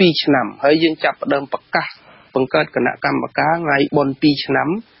2ឆ្នាំហើយយើងចាប់ផ្ដើមប្រកាសបង្កើតគណៈកម្មការថ្ងៃបុណ្យ2ឆ្នាំ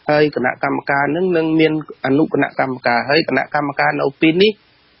ហើយគណៈកម្មការនឹងមានអនុគណៈកម្មការហើយគណៈកម្មការនៅពេលនេះ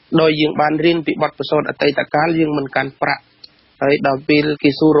ដោយយើងបានរៀនពីបទពិសោធន៍អតីតកាលយើងមិនកាន់ប្រាក់ហើយដល់ពេល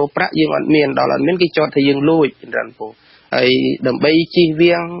គេសួររកប្រាក់យើងអត់មានដល់អត់មានគេចោទថាយើងលួចចន្ទរពូហើយដើម្បីជៀស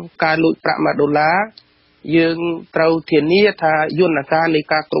វាងការលួចប្រាក់$1យើងត្រូវធានាថាយន្តការនៃ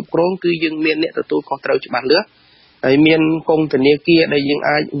ការគ្រប់គ្រងគឺយើងមានអ្នកទទួលខុសត្រូវច្បាស់លាស់ហើយមានកងធនាគារដែលយើង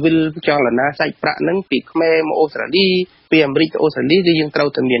អាចវិលចលនាសាច់ប្រាក់ហ្នឹងពីខ្មែរមកអូស្ត្រាលីពីអាមេរិកទៅអូស្ត្រាលីគឺយើងត្រូវ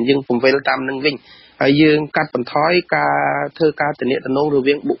តែមានយើងពង្វិលតាមនឹងវិញហើយយើងកាត់បន្ថយការធ្វើការទំនាក់ទំនងរ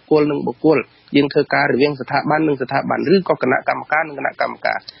វាងបុគ្គលនិងបុគ្គលយើងធ្វើការរវាងស្ថាប័ននិងស្ថាប័នឬក៏គណៈកម្មការនិងគណៈកម្ម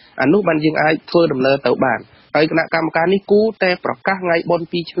ការអានោះបានយើងអាចធ្វើដំណើរទៅបានហើយគណៈកម្មការនេះគូតែប្រកាសថ្ងៃបុណ្យ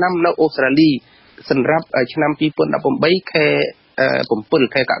2ឆ្នាំនៅអូស្ត្រាលីសម្រាប់ឆ្នាំ2018ខែ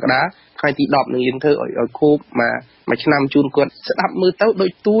7ខែកក្កដាថ្ងៃទី10នឹងយើងធ្វើឲ្យខូបមួយឆ្នាំជូនគាត់ស្ដាប់មើលទៅដូ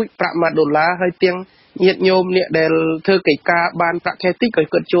ចទូចប្រាក់$1ហើយទាំងញាតិញោមអ្នកដែលធ្វើកិច្ចការបានប្រាក់ខែតិចក៏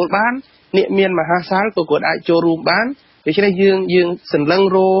គាត់ចូលបានអ្នកមានមហាសាលក៏គាត់អាចចូលរួមបានដូច្នេះយើងសន្លឹង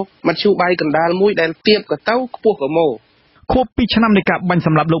រមធ្យោបាយកណ្ដាលមួយដែលទៀបក៏ទៅខ្ពស់ក៏មកខួប2ឆ្នាំនៃការបាញ់ស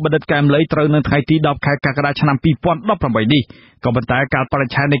ម្លាប់លោកបណ្ឌិតកែមលីត្រូវនៅថ្ងៃទី10ខែកក្កដាឆ្នាំ2018នេះក៏ប៉ុន្តែកាលបរិ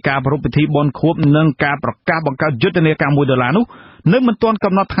ច្ឆេទនៃការប្រារព្ធពិធីបុណ្យខួបនិងការប្រកាសបង្កើតយុទ្ធនាការ$1នោះនៅមិនទាន់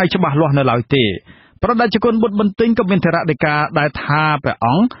កំណត់ថ្ងៃច្បាស់លាស់នៅឡើយទេប្រដេជគុណបុត្របន្ទិញក៏មានធរណីការដែលថាព្រះអ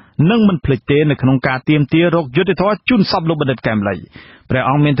ង្គនឹងមិនភ្លេចទេនៅក្នុងការទាមទាររកយុត្តិធម៌ជូនសពលោកបណ្ឌិតកែមលីព្រះ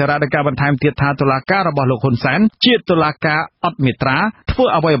អង្គមានធរណីការបន្ថែមទៀតថាតុលាការរបស់លោកហ៊ុនសែនជាតុលាការអត់មេត្រាធ្វើ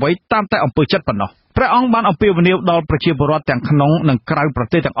អ្វីៗតាមតែអំពើចិត្តប៉ុណ្ណោះព្រះអង្គបានអំពាវនាវដល់ប្រជាពលរដ្ឋទាំងក្នុងនិងក្រៅប្រ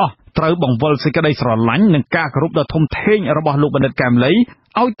ទេសទាំងអស់ត្រូវបង្វិលសេចក្តីស្រឡាញ់និងការគោរពដ៏ធំធេងរបស់លោកបណ្ឌិតកែមលី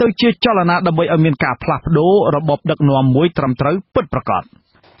ឲ្យទៅជាចលនាដើម្បីឲ្យមានការផ្លាស់ប្ដូររបបដឹកនាំមួយត្រឹមត្រូវពិតប្រាកដ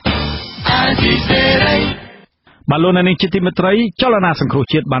បាឡូណានីជាទីមេត្រីចលនាសង្គ្រោះ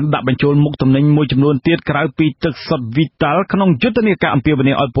ជាតិបានដាក់បញ្ចូលមុខទំនិញមួយចំនួនទៀតក្រៅពីទឹកសុទ្ធវីតាល់ក្នុងយុទ្ធនាការអំពាវ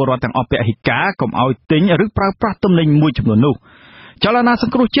នាវឲ្យពលរដ្ឋទាំងអស់ពហិការកុំឲ្យទិញឬប្រើប្រាស់ទំនិញមួយចំនួននោះចលនាស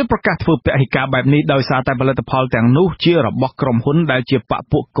ង្គ្រោះជាតិប្រកាសធ្វើពហិការបែបនេះដោយសារតែផលិតផលទាំងនោះជារបស់ក្រុមហ៊ុនដែលជាប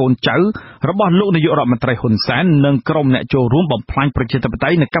ពុះកូនចៅរបស់លោកនាយករដ្ឋមន្ត្រីហ៊ុនសែននិងក្រុមអ្នកចូលរួមបំផ្លាញប្រជាធិបតេ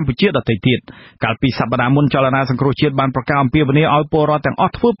យ្យនៅកម្ពុជាដទៃទៀតកាលពីសប្តាហ៍មុនចលនាសង្គ្រោះជាតិបានប្រកាសអំពាវនាវឲ្យពលរដ្ឋទាំងអ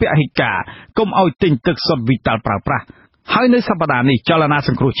ស់ធ្វើពហិការកុំឲ្យទិញទឹកសុទ្ធវីតាល់ប្រើប្រាស់ហើយនៅសប្តាហ៍នេះចលនាស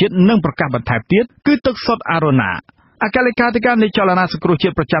ង្គ្រោះជាតិនឹងប្រកាសបន្ថែមទៀតគឺទឹកសុទ្ធអារ៉ូណាអគ្គលេខាធិការនៃចលនាសង្គ្រោះជា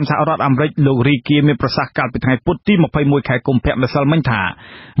តិប្រចាំសហរដ្ឋអាមេរិកលោករីគីមានប្រសាសន៍កាលពីថ្ងៃពុធទី21ខែកុម្ភៈម្សិលមិញថា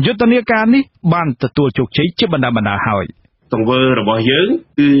យុទ្ធនាការនេះបានទទួលជោគជ័យជាបណ្ដាហើយទង្វើរបស់យើង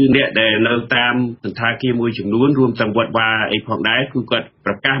គឺអ្នកដែលនៅតាមសន្តាគារមួយចំនួនរួមទាំងវត្តវាអីផងដែរគឺគាត់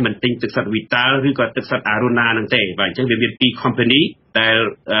ប្រកាសមិនទិញទឹកសុទ្ធវីតាល់ឬក៏ទឹកសុទ្ធអារ៉ូណានឹងទេបាទអញ្ចឹងវាមានពីរ company ដែល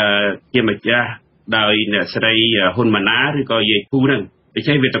ជាម្ចាស់ដោយអ្នកស្រីហ៊ុនម៉ាណាឬក៏យាយភូនឹងដូច្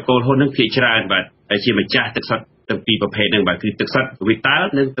នេះវាតកូលហ៊ុននឹងភាគច្រើនបាទជាម្ចាស់ទឹកសុទ្ធទាំងពីរប្រភេទហ្នឹងបាទគឺទឹកសុទ្ធវីតាល់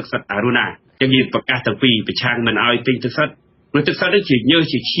និងទឹកសុទ្ធអារ៉ូណាអញ្ចឹងយើងប្រកាសទាំងពីរប្រឆាំងមិនឲ្យទិញទឹកសុទ្ធព្រោះទឹកសុទ្ធនេះជាញើស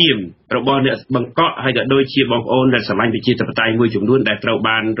ជាឈាមរបស់អ្នកបង្កក់ហើយក៏ដូចជាបងប្អូនដែលស្រឡាញ់ប្រជាធិបតេយ្យមួយចំនួនដែលត្រូវ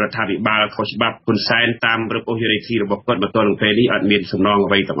បានរដ្ឋាភិបាលខុសច្បាប់ហ៊ុនសែនតាមរបបយុរិយធិរបស់គាត់មកទល់នឹងពេលនេះអត់មានសំណង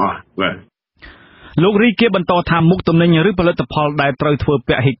អ្វីទាំងអស់បាទលោករីគេបន្តថាមុខទំនិញឬផលិតផលដែលត្រូវធ្វើព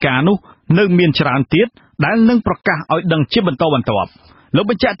ហិការនោះនៅមានច្រើនទៀតដែលនឹងប្រកាសឲ្យដឹងជាបន្តបន្ទាប់លោក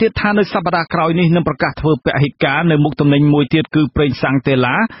បញ្ជាក់ទៀតថានៅសប្តាហ៍ក្រោយនេះនឹងប្រកាសធ្វើពហិការនៅមុខទំនិញមួយទៀតគឺប្រេងសាំងតេ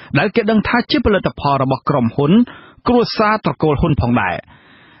ឡាដែលគេដឹងថាជាផលិតផលរបស់ក្រុមហ៊ុនគ្រួសារត្រកូលហ៊ុនផងដែរ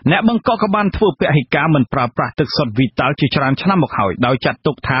អ្នកបង្កក់ក៏បានធ្វើពហិការមិនប្រើប្រាស់ទឹកសុទ្ធវីតាល់ជាច្រើនឆ្នាំមកហើយដោយចាត់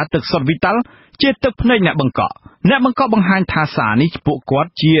ទុកថាទឹកសុទ្ធវីតាល់ជាទឹកភ្នែកអ្នកបង្កក់បង្ហាញថាសារនេះពួកគាត់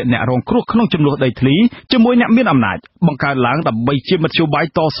ជាអ្នករងគ្រោះក្នុងចំនួនដីធ្លីជាមួយអ្នកមានអំណាចបង្កើតឡើងដើម្បីជាមធ្យោបាយ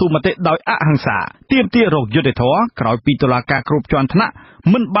តស៊ូមតិដោយអហិង្សាទាមទាររកយុត្តិធម៌ក្រោយពីតុលាការគ្រប់ជាន់ថ្នាក់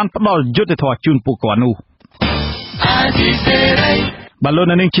មិនបានផ្ដល់យុត្តិធម៌ជូនពួកគាត់នោះបាឡូ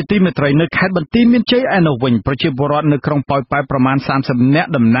ណានីជាទីមេត្រីនៅខេត្តបន្ទាយមានជ័យឯនោះវិញប្រជាពលរដ្ឋនៅក្រុងប៉ោយប៉ែតប្រមាណ30នាក់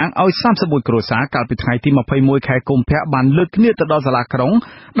តំណាងឲ្យ31គ្រួសារកាលពីថ្ងៃទី21ខែកុម្ភៈបានលើកគ្នាទៅដល់សាលាក្រុង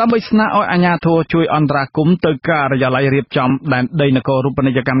ដើម្បីស្នើឲ្យអាជ្ញាធរជួយអន្តរាគមន៍ទៅការិយាល័យរៀបចំដែនដីនគររូប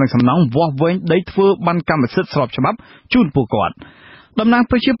នីយកម្មនិងសំណង់វាស់វែងដីធ្វើបានកម្មសិទ្ធិស្របច្បាប់ជូនពួកគាត់ តំណាង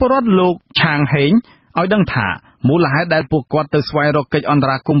ប្រជាពលរដ្ឋលោកឆាងហេងឲ្យដឹងថាមូលហេតុដែលពួកគាត់ទៅស្វែងរកកិច្ចអន្ត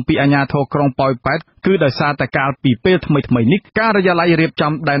រាគមន៍ពីអាជ្ញាធរក្រុងប៉ោយប៉ែតគឺដោយសារតែកាលពីពេលថ្មីៗនេះការិយាល័យរៀប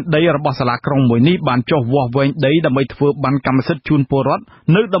ចំដែនដីរបស់សាលាក្រុងមួយនេះបានចុះវាស់វែងដីដើម្បីធ្វើបានកម្មសិទ្ធិជូនពលរដ្ឋ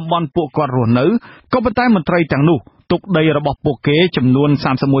នៅតំបន់ពួកគាត់រស់នៅក៏ប៉ុន្តែមន្ត្រីទាំងនោះទុកដីរបស់ពួកគេចំនួន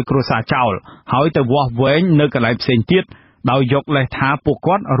31គ្រួសារចោលហើយទៅវាស់វែងនៅកន្លែងផ្សេងទៀតដោយយកលេសថាពួក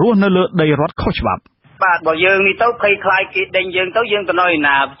គាត់រស់នៅលើដីរដ្ឋខុសច្បាប់បាទបើយើងនេះទៅភ័យខ្លាចគេដេញយើងទៅយើងទៅនៅ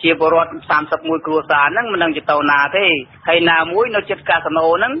ណាជាពលរដ្ឋ31គ្រួសារហ្នឹងមិននឹងទៅណាទេហើយណាមួយនៅចិត្តកាស៊ីណូ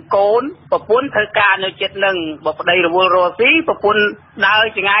ហ្នឹងកូនប្រពន្ធធ្វើការនៅចិត្តហ្នឹងបើប្តីរវល់រស់ស៊ីប្រពន្ធដើរ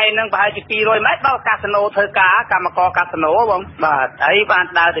ចង្អែហ្នឹងប្រហែលជា200ម៉ែត្រដល់កាស៊ីណូធ្វើការកម្មករកាស៊ីណូបងបាទហើយបាន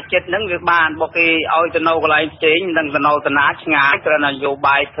ដើរទៅចិត្តហ្នឹងវាបានបើគេឲ្យទៅនៅកន្លែងផ្សេងនឹងទៅនៅតាណាឆ្ងាយគ្រាន់តែនយោ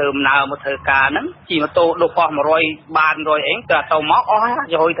បាយធ្វើដំណើរមកធ្វើការហ្នឹងជិះម៉ូតូដុសអស់100បាន100អីទៅទៅមកអស់ហើ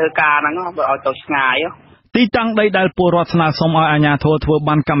យធ្វើការហ្នឹងបើឲ្យទៅឆ្ងាយទីតាំងដីដែលពលរដ្ឋស្នើសុំឲ្យអាជ្ញាធរធ្វើ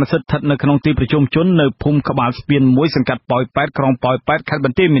បានកម្មសិទ្ធិស្ថិតនៅក្នុងទីប្រជុំជននៅភូមិក្បាលស្ពាន1សង្កាត់ប៉ោយប៉ែតក្រុងប៉ោយប៉ែតខេត្តប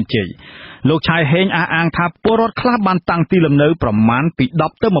ន្ទាយមានជ័យលោកឆៃហេងអះអាងថាពលរដ្ឋខ្លះបានតាំងទីលំនៅប្រមាណពី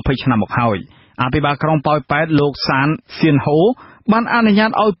10ទៅ20ឆ្នាំមកហើយអភិបាលក្រុងប៉ោយប៉ែតលោកសានសៀនហូបានអនុញ្ញា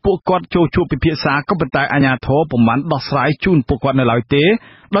តឲ្យពួកគាត់ចូលជួបពិភាក្សាក៏ប៉ុន្តែអាជ្ញាធរពុំបានដោះស្រាយជូនពួកគាត់នៅឡើយទេ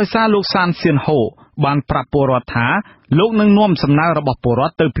ដោយសារលោកសានសៀនហូបានប្រាប់ពលរដ្ឋថាលោកនឹងនាំសំណើរបស់ពលរ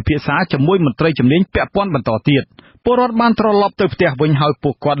ដ្ឋទៅពិភាក្សាជាមួយមន្ត្រីជំនាញពាក់ព័ន្ធបន្តទៀតពលរដ្ឋបានត្រឡប់ទៅផ្ទះវិញហើយពួ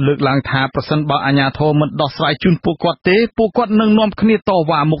កគាត់លើកឡើងថាប្រសិនបើអាជ្ញាធរមិនដោះស្រាយជូនពួកគាត់ទេពួកគាត់នឹងនាំគ្នាត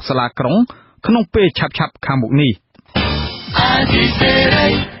វ៉ាមុខសាលាក្រុងក្នុងពេលឆាប់ៗខាងមុខនេះ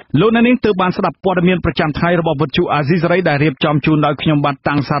លោកអ្នកនាងទើបបានស្ដាប់ព័ត៌មានប្រចាំថ្ងៃរបស់វិទ្យុអាស៊ីសេរីដែលរៀបចំជូនដោយខ្ញុំបាទ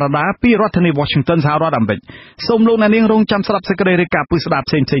តាំងសារ៉ាដាពីរដ្ឋធានី Washington សហរដ្ឋអាមេរិកសូមលោកអ្នកនាងរងចាំស្ដាប់សេចក្តីរាយការណ៍ពិស្ដារ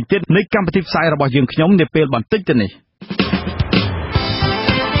ផ្សេងៗទៀតនៃកម្មវិធីផ្សាយរបស់យើងខ្ញុំនាពេលបន្តិចទៅនេះ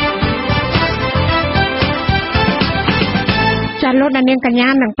ចាលោកនាងកញ្ញា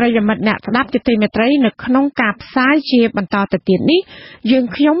និងប្រិយមិត្តអ្នកស្ដាប់ជាទីមេត្រីនៅក្នុងការផ្សាយជាបន្តទៅទៀតនេះយើង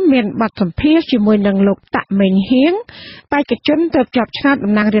ខ្ញុំមានបទសម្ភាសន៍ជាមួយនឹងលោកតាក់មេងហៀងបេក្ខជនទើបជាប់ឆ្នោត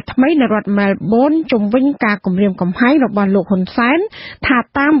តំណាងរាស្ត្រថ្មីនៅរដ្ឋមែលប៊នជុំវិញការគម្រាមកំហែងរបស់លោកហ៊ុនសែនថា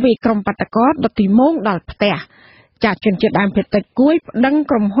តាមវាយក្រុមបាតកោដុតទីម៉ោងដល់ផ្ទះចាជនជាតិដើមភាគតិចគួយប្តឹង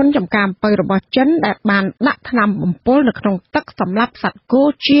ក្រុមហ៊ុនចំការអំពៅរបស់ចិនដែលបានដាក់ថ្នាំបំពុលនៅក្នុងទឹកសម្រាប់សត្វគោ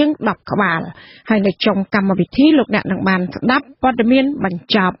ជាង10ក្បាលហើយនៅចុងកម្មវិធីលោកអ្នកនឹងបានស្ដាប់ព័ត៌មានបញ្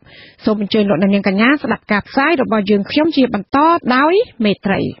ចប់សូមអញ្ជើញលោកអ្នកនាងកញ្ញាស្ដាប់ការផ្សាយរបស់យើងខ្ញុំជាបន្តដោយមេ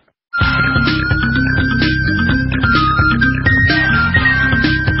ត្រី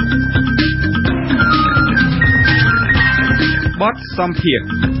បទសម្ភាស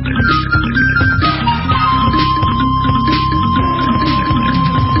ន៍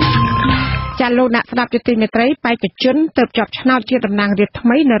ចាលោកអ្នកស្ដាប់ជាទីមេត្រីបេក្ខជនទើបជាប់ឆ្នោតជាតំណាងរាស្ត្រថ្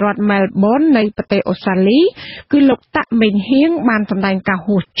មីនៅរដ្ឋមែលប៊ននៃប្រទេសអូស្ត្រាលីគឺលោកតាក់មេងហៀងបានសម្ដែងការ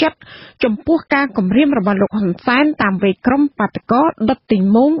ហួសចិត្តចំពោះការគម្រាមរបស់លោកហ៊ុនសែនតាមវេក្រុមបាតកោដុតទី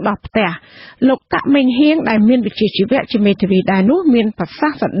ម៉ោងដល់ផ្ទះលោកតាក់មេងហៀងដែលមានវិជ្ជាជីវៈជាមេធាវីដែរនោះមានប្រសា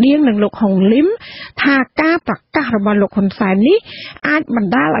សន៍ស្តៀងនឹងលោកហុងលឹមថាការប្រកាសរបស់លោកហ៊ុនសែននេះអាចប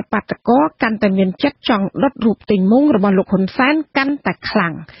ណ្ដាលឲ្យបាតកោកាន់តែមានចិត្តចង់ដុតរូបទីម៉ោងរបស់លោកហ៊ុនសែនកាន់តែខ្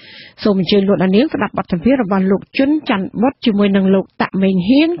លាំងសូមអញ្ជើញលោកនាងស្ដាប់បទសម្ភាសន៍របស់លោកជុនច័ន្ទបុត្រជាមួយនឹងលោកតាក់មេង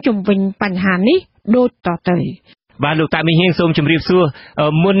ហៀងជុំវិញបញ្ហានេះដូចតទៅបាទលោកតាក់មេងហៀងសូមជម្រាបសួរ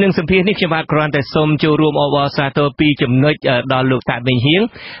មុននឹងសម្ភាសន៍នេះខ្ញុំបាទគ្រាន់តែសូមចូលរួមអបអរសាទរពីចំណុចដល់លោកតាក់មេងហៀង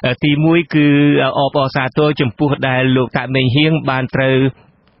ទី1គឺអបអរសាទរចំពោះដែលលោកតាក់មេងហៀងបានត្រូវ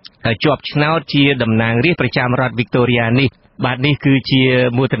ជាប់ឆ្នោតជាតំណាងរាស្ត្រប្រចាំរដ្ឋវីកតូរីយ៉ានេះបាទនេះគឺជា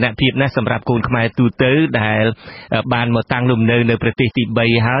មោទនភាពណាស់សម្រាប់កូនខ្មែរទូទៅដែលបានមកតាំងលំនៅនៅប្រទេសទី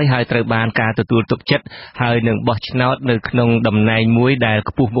3ហើយត្រូវបានការទទួលទុកចិត្តហើយនឹងបោះឆ្នោតនៅក្នុងតំណែងមួយដែល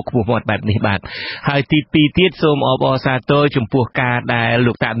ខ្ពស់មុខខ្ពស់មាត់បែបនេះបាទហើយទី2ទៀតសូមអបអរសាទរចំពោះការដែល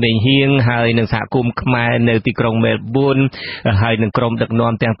លោកតាក់មេងហៀងហើយនឹងសហគមន៍ខ្មែរនៅទីក្រុងមែលប៊នហើយនឹងក្រុមដឹក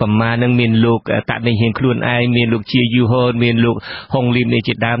នាំទាំងប្រមាណនឹងមានលោកតាក់មេងហៀងខ្លួនឯងមានលោកជាយូហូនមានលោកហុងលីមនេះ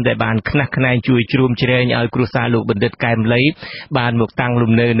ជាដើមដែលបានខ្នះខ្នែងជួយជ្រោមជ្រែងឲ្យគ្រួសារលោកបណ្ឌិតកែមលីបានមកតាំង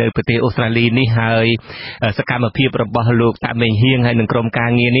លំនៅនៅប្រទេសអូស្ត្រាលីនេះហើយសកម្មភាពរបស់លោកតាក់មេងហៀងហើយនឹងក្រុមការ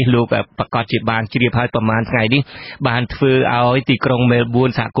ងារនេះលោកប្រកាសជាបានជ្រាបហើយប្រហែលថ្ងៃនេះបានធ្វើឲ្យទីក្រុងមែលប៊ន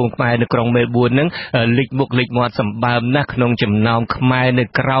សហគមន៍ខ្មែរនៅក្រុងមែលប៊ននឹងលេចមុខលេចមាត់សម្បើមណាស់ក្នុងចំណោមខ្មែរនៅ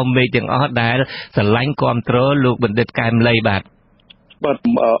ក្រៅមេឃទាំងអស់ដែលស្រឡាញ់គាំទ្រលោកបណ្ឌិតកែមលីបាទ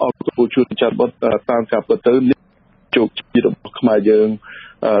អរគុណជួនចាត់បុតតាមការពិតទៅជោគជ័យរបស់ខ្មែរយើង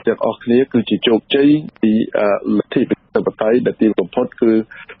ទាំងអស់គ្នាគឺជាជោគជ័យពីលទ្ធិ ធិបតេយ្យដែលទីបំផុតគឺ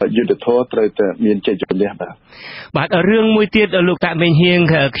យុទ្ធធម៌ត្រូវតែមានជ័យជំនះបាទរឿងមួយទៀតលោកតាមេងហៀង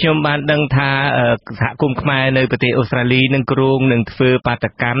ខ្ញុំបានដឹងថាសហគមន៍ខ្មែរនៅប្រទេសអូស្ត្រាលីនឹងគ្រោងនឹងធ្វើបាត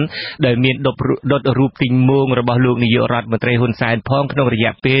កម្មដែលមានដុតរូបទីងមងរបស់លោកនាយករដ្ឋមន្ត្រីហ៊ុនសែនផងក្នុងរ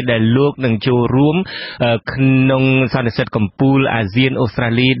យៈពេលដែលលោកនឹងចូលរួមក្នុងសន្និសីទកំពូលអាស៊ានអូស្ត្រា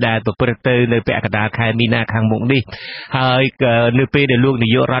លីដែលប្រព្រឹត្តទៅនៅពាក់កណ្ដាលខែមីនាខាងមុខនេះហើយនៅពេលដែលលោកនា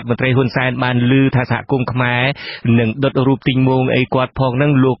យករដ្ឋមន្ត្រីហ៊ុនសែនបានឮថាសហគមន៍ខ្មែរនឹងដុតរូបទីងមងអីគាត់ផងហ្នឹ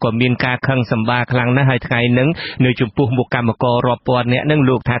ងលោកក៏មានការខឹងសម្បាខ្លាំងណាស់ហើយថ្ងៃហ្នឹងនៅចំពោះមុខកម្មកររាប់ពាន់នាក់ហ្នឹង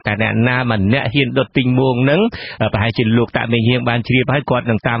លោកថាតែអ្នកណាម្នាក់ហ៊ានដុតទីងមងហ្នឹងប្រហែលជាលោកតាមេហៀងបានជ្រាបហើយគាត់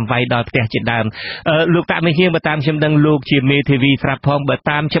នឹងតាមវាយដល់ផ្ទះជាដើមលោកតាមេហៀងបើតាមខ្ញុំដឹងលោកជាមេធាវីស្រាប់ផងបើ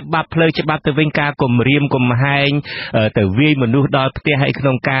តាមច្បាប់ផ្លូវច្បាប់ទៅវិញការគំរាមកំហែងទៅវាយមនុស្សដល់ផ្ទះហើយក្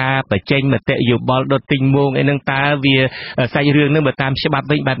នុងការបញ្ចេញមតិយោបល់ដុតទីងមងអីហ្នឹងតើវាសាច់រឿងហ្នឹងបើតាមច្បាប់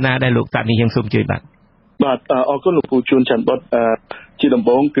វិញបែបណាដែរលោកតាមេហៀងសូមជួយបាទអរគុណលោកពូជួនច័ន្ទបុត្រជាដំ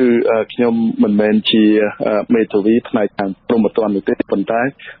បូងគឺខ្ញុំមិនមែនជាមេធាវីផ្នែកខាងព្រហ្មទណ្ឌនោះទេប៉ុន្តែ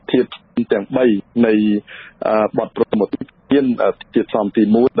ធៀបទាំង3នៃបទព្រហ្មទណ្ឌជាសំទី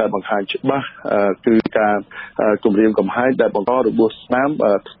1ដែលបង្ហាញច្បាស់គឺការគម្រាមកំហែងដែលបង្ករបួសស្នាម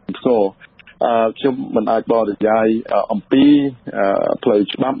ធ្ងន់ខ្ញុំមិនអាចបរិយាយអំពីផ្លូវ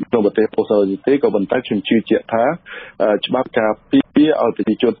ច្បាប់ក្នុងប្រទេសអូស្ត្រាលីទេក៏ប៉ុន្តែខ្ញុំជឿជាក់ថាច្បាប់ការពារឲ្យប្រ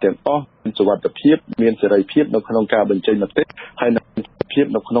ជាជនទាំងអស់មានសុវត្ថិភាពមានសេរីភាពនៅក្នុងការបញ្ចេញមតិហើយនិងភាព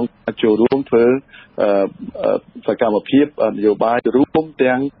នៅក្នុងការចូលរួមធ្វើសកម្មភាពនយោបាយរួម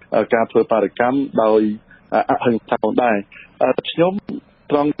ទាំងការធ្វើបាតកម្មដោយអហិង្សាផងដែរខ្ញុំ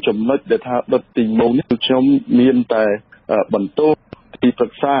ត្រង់ចំណុចដែលថាដុតទីងមងនេះខ្ញុំមានតែបន្ទោសទីប្រឹ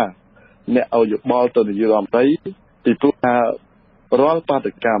ក្សាអ្នកឲ្យយោបល់ទៅនាយករដ្ឋមន្ត្រីពីព្រោះថារាល់បាត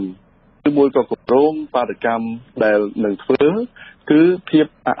កម្មគឺមួយក៏គម្រោងបាតកម្មដែលនឹងធ្វើគឺភាព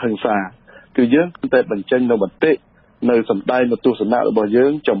អហិង្សាគឺយើងតែបញ្ចេញនៅមតិនៅសម្ដែងនៅទស្សនៈរបស់យើ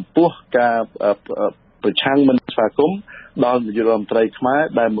ងចំពោះការប្រឆាំងមិនស្វាគមន៍ដល់នាយករដ្ឋមន្ត្រីខ្មែរ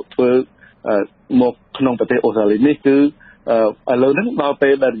ដែលមកធ្វើមកក្នុងប្រទេសអូស្ត្រាលីនេះគឺឥឡូវហ្នឹងដល់ពេ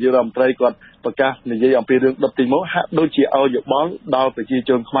លដែលនាយករដ្ឋមន្ត្រីគាត់ប្រកាសនិយាយអំពីរឿងដុតទីងមងហាក់ដូចជាឲ្យយោបល់ដល់ប្រជា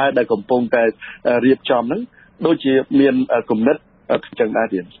ជនខ្មែរដែលកំពុងតែរៀបចំហ្នឹងដូចជាមានគំនិតចឹងដែរ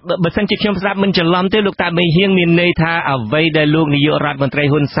ទៀតបើសិនជាខ្ញុំស្ដាប់មិនច្រឡំទេលោកតាមេហៀងមានន័យថាអ្វីដែលលោកនាយករដ្ឋមន្ត្រី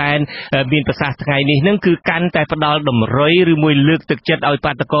ហ៊ុនសែនមានប្រសាសន៍ថ្ងៃនេះនឹងគឺកាន់តែផ្ដាល់តម្រុយឬមួយលើកទឹកចិត្តឲ្យ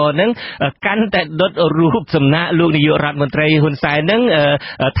បាតកោនឹងកាន់តែដុតរូបសំណាកលោកនាយករដ្ឋមន្ត្រីហ៊ុនសែននឹង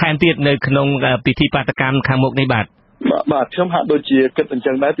ថែមទៀតនៅក្នុងពិធីបាតកម្មខាងមុខនេះបាទខ្ញុំហាក់ដូចជាគិតអញ្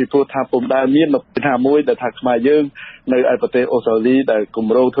ចឹងដែរពីព្រោះថាពុំដែលមានថាមួយដែលថាខ្មែរយើងនៅឯប្រទេសអូស្ត្រាលីដែលគ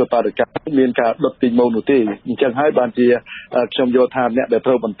ម្រោងធ្វើបាតកម្មមានការដុតទីងមងនោះទេអញ្ចឹងហើយបានជាខ្ញុំយល់ថាអ្នកដែល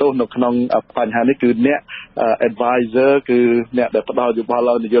ត្រូវបន្ទោសនៅក្នុងបញ្ហានេះគឺអ្នក advisor គឺអ្នកដែលផ្ដល់យោបល់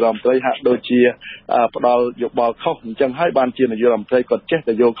ឲ្យនាយករដ្ឋមន្ត្រីហាក់ដូចជាផ្ដល់យោបល់ខុសអញ្ចឹងហើយបានជានាយករដ្ឋមន្ត្រីគាត់ចេះ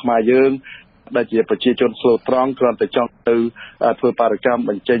តែយកខ្មែរយើងដែលជាប្រជាជនស្លូតត្រង់គ្រាន់តែចង់ទៅធ្វើបាតកម្ម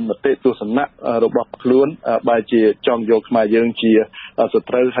បញ្ចេញមតិទស្សនៈរបស់ខ្លួនបែរជាចង់យកខ្មែរយើងជាស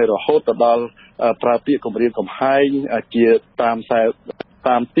ត្រូវហើយរហូតទៅដល់ប្រើពាក្យគំរាមកំហែងជាតា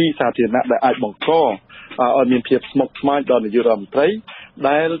មទីសាធារណៈដែលអាចបង្កឲ្យមានភាពស្មុគស្មាញដល់នាយករដ្ឋមន្ត្រី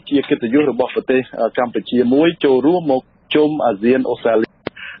ដែលជាកិត្តិយសរបស់ប្រទេសកម្ពុជាមួយចូលរួមមកជុំអាស៊ានអូស្ត្រាលី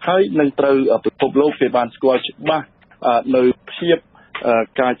ហើយនឹងត្រូវពិភពលោកគេបានស្គាល់ច្បាស់នៅភាព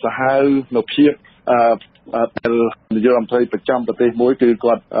ការសាហាវនៅភាពដែលនាយករដ្ឋមន្ត្រីប្រចាំប្រទេសមួយគឺ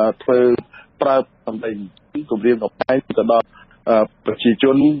គាត់ធ្វើប្រើសម្ដីគម្រាមកំហែងទៅដល់ប្រជាជ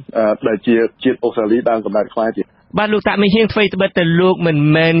នដែលជាជាតិអូស្ត្រាលីដើមកំណើតខ្មែរទៀតបាទលោកតាមេហៀងអ្វីត្បិតតែលោកមិន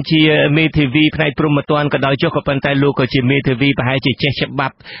មែនជាមេធាវីផ្នែកព្រហ្មទណ្ឌក៏ដោយចុះក៏ប៉ុន្តែលោកក៏ជាមេធាវីប្រហែលជាចេះច្បា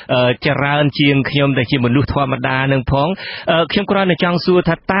ប់ច្រើនជាងខ្ញុំដែលជាមនុស្សធម្មតានឹងផងខ្ញុំគ្រាន់តែចង់សួរ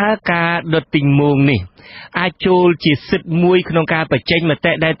ថាតើការដុតទីងមងនេះអាចចូលជាសិទ្ធិមួយក្នុងការបញ្ចេញម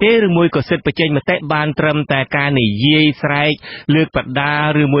តិដែរទេឬមួយក៏សិទ្ធិបញ្ចេញមតិបានត្រឹមតែការនិយាយស្រែកលើកបដា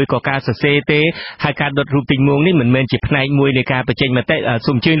ឬមួយក៏ការសរសេរទេហើយការដុតរូបទីងមងនេះមិនមែនជាផ្នែកមួយនៃការបញ្ចេញមតិ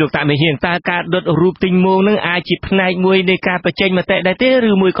សូមអញ្ជើញលោកតាមេហៀងតើការដុតរូបទីងមងនឹងអាចជាផ្នែកមួយនៃការបញ្ចេញមតិដែរទេ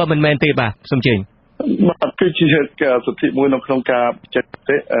ឬមួយក៏មិនមែនទេបាទសូមអញ្ជើញបាទគឺជាសិទ្ធិមួយនៅក្នុងការបញ្ចេញម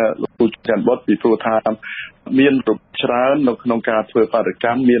តិលោកពូច័ន្ទបុត្រពីព្រោះថាមានរបៀបច្រើននៅក្នុងការធ្វើបាតក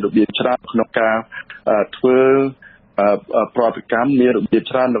ម្មមានរបៀបច្រើនក្នុងការធ្វើប្រតិកម្មមានរបៀប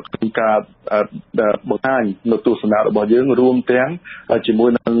ច្រើននៅក្នុងការបង្ហាញនៅទស្សនៈរបស់យើងរួមទាំងជាមួយ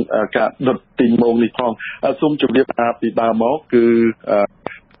នឹងការដុតទីងមងនេះផងសូមជម្រាបថាពីដើមមកគឺ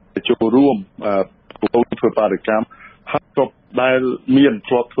ចូលរួមធ្វើបាតកម្មហើយក៏ដែលមាន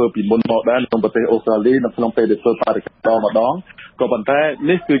ធ្លាប់ធ្វើពីមុនមកដែរក្នុងប្រទេសអូស្ត្រាលីនៅក្នុងពេលដែលធ្វើបាតកម្មម្ដងក៏ប៉ុន្តែ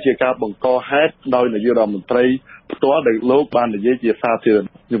នេះគឺជាការបង្កហេតុដោយនាយករដ្ឋមន្ត្រីផ្ទាល់ដែលលោកបាននិយាយជាសាធារណៈ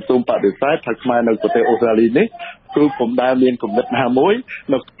ខ្ញុំសូមបដិសេធថាខ្មែរនៅប្រទេសអូស្ត្រាលីនេះ គឺពុំដែលមានគំនិតណាមួយ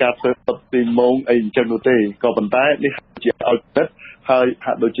នៅការធ្វើទីម៉ោងអីអញ្ចឹងនោះទេក៏ប៉ុន្តែនេះជាឲ្យចិត្តហើយ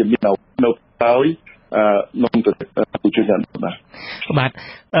ហាក់ដូចជាមាននៅដោយក្នុងប្រទេសប្រជាជនបាទ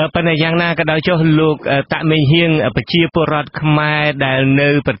ប៉ុន្តែយ៉ាងណាក៏ដោយចុះលោកតាក់មេងហៀងប្រជាពលរដ្ឋខ្មែរដែលនៅ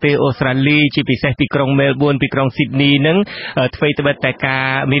ប្រទេសអូស្ត្រាលីជាពិសេសពីក្រុងមែលប៊នពីក្រុងស៊ីដនីនឹងធ្វើត្បិតតែ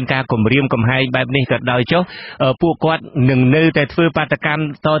មានការគំរាមកំហែងបែបនេះក៏ដោយចុះពួកគាត់នឹងនៅតែធ្វើបាតកម្ម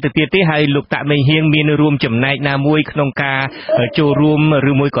តទៅទៀតទេហើយលោកតាក់មេងហៀងមានរួមចំណែកណាមួយក្នុងការចូលរួម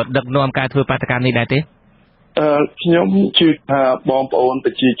ឬមួយក៏ដឹកនាំការធ្វើបាតកម្មនេះដែរទេខ្ញុំជឿថាបងប្អូន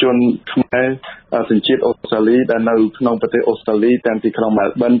ប្រជាជនខ្មែរសញ្ជាតិអូស្ត្រាលីដែលនៅក្នុងប្រទេសអូស្ត្រាលីទាំងទីក្រុងមែល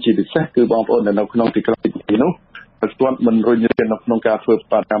ប៊នជាពិសេសគឺបងប្អូនដែលនៅក្នុងទីក្រុងស៊ីដនីនោះគាត់មិនរុញរាននៅក្នុងការធ្វើ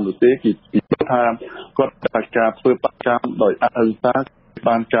បាតកម្មនោះទេគឺថាគាត់តែការធ្វើបាតកម្មដោយអហិង្សា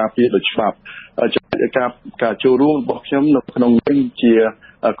បានការពារដោយច្បាប់ការចូលរួមរបស់ខ្ញុំនៅក្នុងនេះជា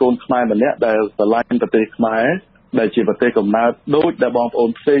កូនខ្មែរម្នាក់ដែលស្រឡាញ់ប្រទេសខ្មែរដែលជាប្រទេសកំណើតដូចដែលបងប្អូន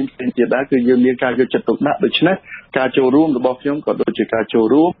ផ្សេងទៀតដែរគឺយើងមានការយកចិត្តទុកដាក់ដូច្នេះការចូលរួមរបស់ខ្ញុំក៏ដូចជាការចូល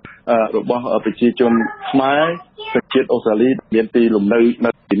រួមរបស់ប្រជាជនខ្មែរជាតិអូស្ត្រាលីមានទីលំនៅនៅ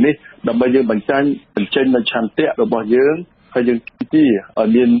ទីនេះដើម្បីយើងបញ្ចេញនៅឆន្ទៈរបស់យើងហើយយើងទាមទារឲ្យ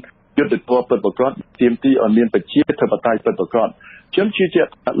មានយុត្តិធម៌ពិតប្រាកដទាមទារឲ្យមានប្រជាធិបតេយ្យពិតប្រាកដខ្ញុំជឿជាក់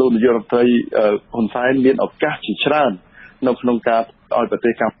ថាលោកនាយករដ្ឋមន្ត្រីហ៊ុនសែនមានឱកាសជាច្រើននៅក្នុងការឲ្យប្រទេ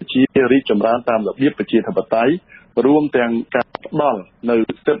សកម្ពុជារីកចម្រើនតាមរបៀបប្រជាធិបតេយ្យរួមទាំងការផ្ដល់នៅ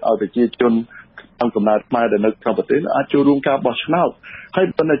សិទ្ធិឲ្យប្រជាជនក្នុងកំណើតខ្មែរដែលនៅក្នុងប្រទេសអាចចូលរួមការបោះឆ្នោតហើយ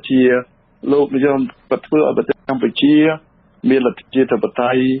ប៉ុន្តែជាលោកនាយកប្រធ្វើឲ្យប្រទេសកម្ពុជាមានលទ្ធិប្រជាធិប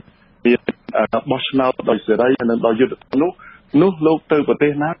តេយ្យមានការបោះឆ្នោតដោយសេរីនិងដោយយុត្តិធម៌នោះលោកទៅប្រទេ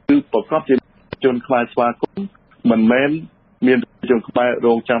សណាគឺប្រកបជាជនខ្មែរស្វាគមន៍មិនមែនមានជនខ្មែររ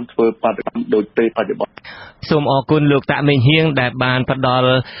ងចាំធ្វើបាតកម្មដូចពេលបច្ចុប្បន្នសូមអរគុណលោកតាក់មេងហៀងដែលបានផ្ដល់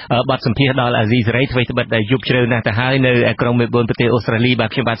បទសម្ភាសន៍ដល់អាស៊ីសេរីធ្វើត្បិតតែយប់ជ្រៅណាស់ទៅហើយនៅក្រុងមែលប៊នប្រទេសអូស្ត្រាលីបាទ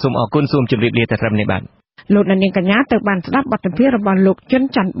ខ្ញុំបាទសូមអរគុណសូមជម្រាបលាតែត្រឹមនេះបាទលោកនាងកញ្ញាទៅបានស្ដាប់បទសម្ភាសន៍របស់លោកជុន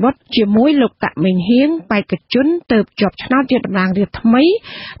ច័ន្ទបុត្រជាមួយលោកតាក់មេងហៀងបេក្ខជនទៅជាប់ឆ្នោតជាតំណាងរាស្ត្រថ្មី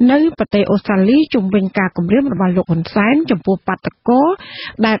នៅប្រទេសអូស្ត្រាលីជុំវិញការគម្រាមរបស់លោកហ៊ុនសែនចំពោះបាតុករ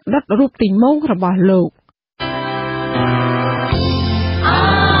ដែលដុតរូបទីម៉ូងរបស់លោក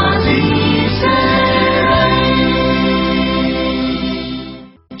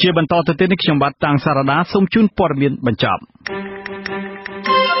ជាបន្តទៅទៀតនេះខ្ញុំបាទតាំងសារ៉ាដាសូមជូនព័ត៌មានបញ្ចប់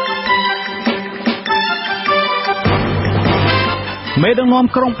មេដឹកនាំ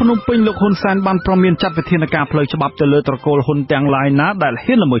ក្រុងភ្នំពេញលោកហ៊ុនសែនបានប្រមានចាត់វិធានការផ្លូវច្បាប់ទៅលើត្រកូលហ៊ុនទាំងឡាយណាដែល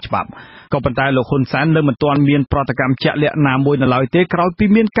ហ៊ានល្មើសច្បាប់ក៏ប៉ុន្តែលោកហ៊ុនសែននៅមិនទាន់មានប្រតិកម្មជាក់លាក់ណាមួយនៅឡើយទេក្រោយពី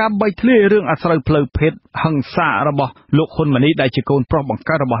មានការបែកធ្លាយរឿងអាស្រូវផ្លូវភេទហិង្សារបស់លោកហ៊ុនម៉ាណីដែលជាកូនប្រុសបង្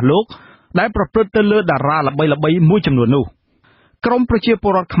កើតរបស់លោកដែលប្រព្រឹត្តទៅលើតារាល្បីៗមួយចំនួននោះក្រមប្រជាព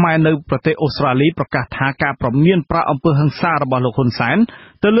លរដ្ឋខ្មែរនៅប្រទេសអូស្ត្រាលីប្រកាសថាការប្រមានប្រាអំពើហិង្សារបស់លោកហ៊ុនសែន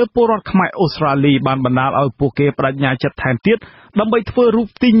ទៅលើពលរដ្ឋខ្មែរអូស្ត្រាលីបានបណ្ដាលឲ្យពួកគេបដិញ្ញាចិត្តថែមទៀតដើម្បីធ្វើរូប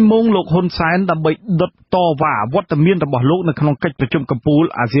ទីងម៉ូងលោកហ៊ុនសែនដើម្បីដុតតវ៉ាវត្តមានរបស់លោកនៅក្នុងកិច្ចប្រជុំកំពូល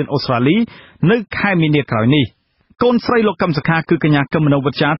អាស៊ានអូស្ត្រាលីនៅខែមីនាក្រោយនេះកូនស្រីលោកកឹមសុខាគឺកញ្ញាកឹមមនោ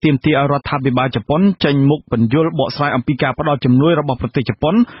វិជ្ជាទាមទារឲ្យរដ្ឋាភិបាលជប៉ុនចេញមុខបញ្យលបកស្រាយអំពីការផ្ដល់ជំនួយរបស់ប្រទេសជ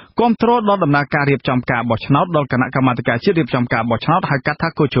ប៉ុនគាំទ្រដល់ដំណើរការរៀបចំការបោះឆ្នោតដល់គណៈកម្មាធិការជាតិរៀបចំការបោះឆ្នោតហៅកាត់ថា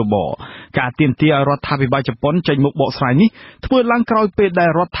កូជបការទាមទារឲ្យរដ្ឋាភិបាលជប៉ុនចេញមុខបកស្រាយនេះធ្វើឡើងក្រោយពេលដែល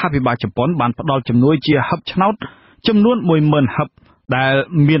រដ្ឋាភិបាលជប៉ុនបានផ្ដល់ជំនួយជាហឹបឆ្នោតចំនួន 10,000 ហឹបដែល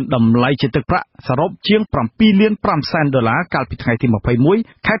មានតម្លៃជាទឹកប្រាក់សរុបជាង$7.5 កាលពីថ្ងៃទី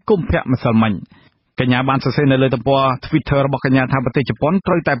21ខែកុម្ភៈម្សិលមិញកញ្ញាបានសរសេរនៅលើទំព័រ Twitter របស់កញ្ញាថាប្រទេសជប៉ុន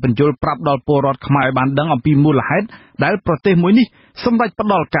ត្រូវតែបញ្យល់ប្រាប់ដល់ពលរដ្ឋខ្មែរឲ្យបានដឹងអំពីមូលហេតុដែលប្រទេសមួយនេះសម្រេចផ្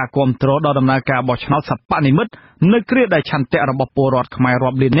ដល់ការគាំទ្រដល់ដំណើរការបោះឆ្នោតសប្បនិមិត្តនៅគ្រាដែលឆន្ទៈរបស់ពលរដ្ឋខ្មែររា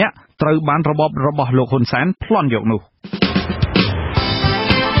ប់លាននាក់ត្រូវបានរបបរបស់លោកហ៊ុនសែនប្លន់យកនោះ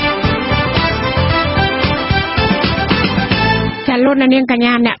លោកនាងកញ្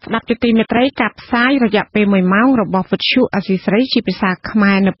ញាអ្នកស្ដាប់ជាទីមេត្រីការផ្សាយរយៈពេល1ម៉ោងរបស់វិទ្យុអាស៊ីសេរីជាភាសាខ្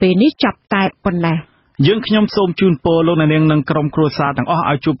មែរនៅពេលនេះចាប់តែប៉ុណ្ណេះយើងខ្ញុំសូមជូនពរលោកនាងនិងក្រុមគ្រួសារទាំងអស់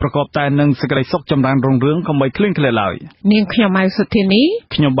ឲ្យជួបប្រកបតែនឹងសេចក្តីសុខចម្រើនរុងរឿងកុំបីឃ្លៀងឃ្លាតឡើយនាងខ្ញុំម៉ៅសុធានី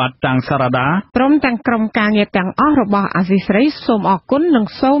ខ្ញុំបាទតាំងសារ៉ាដាព្រមទាំងក្រុមការងារទាំងអស់របស់អាស៊ីសេរីសូមអរគុណនិង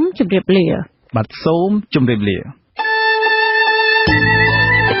សូមជម្រាបលាបាទសូមជម្រាបលា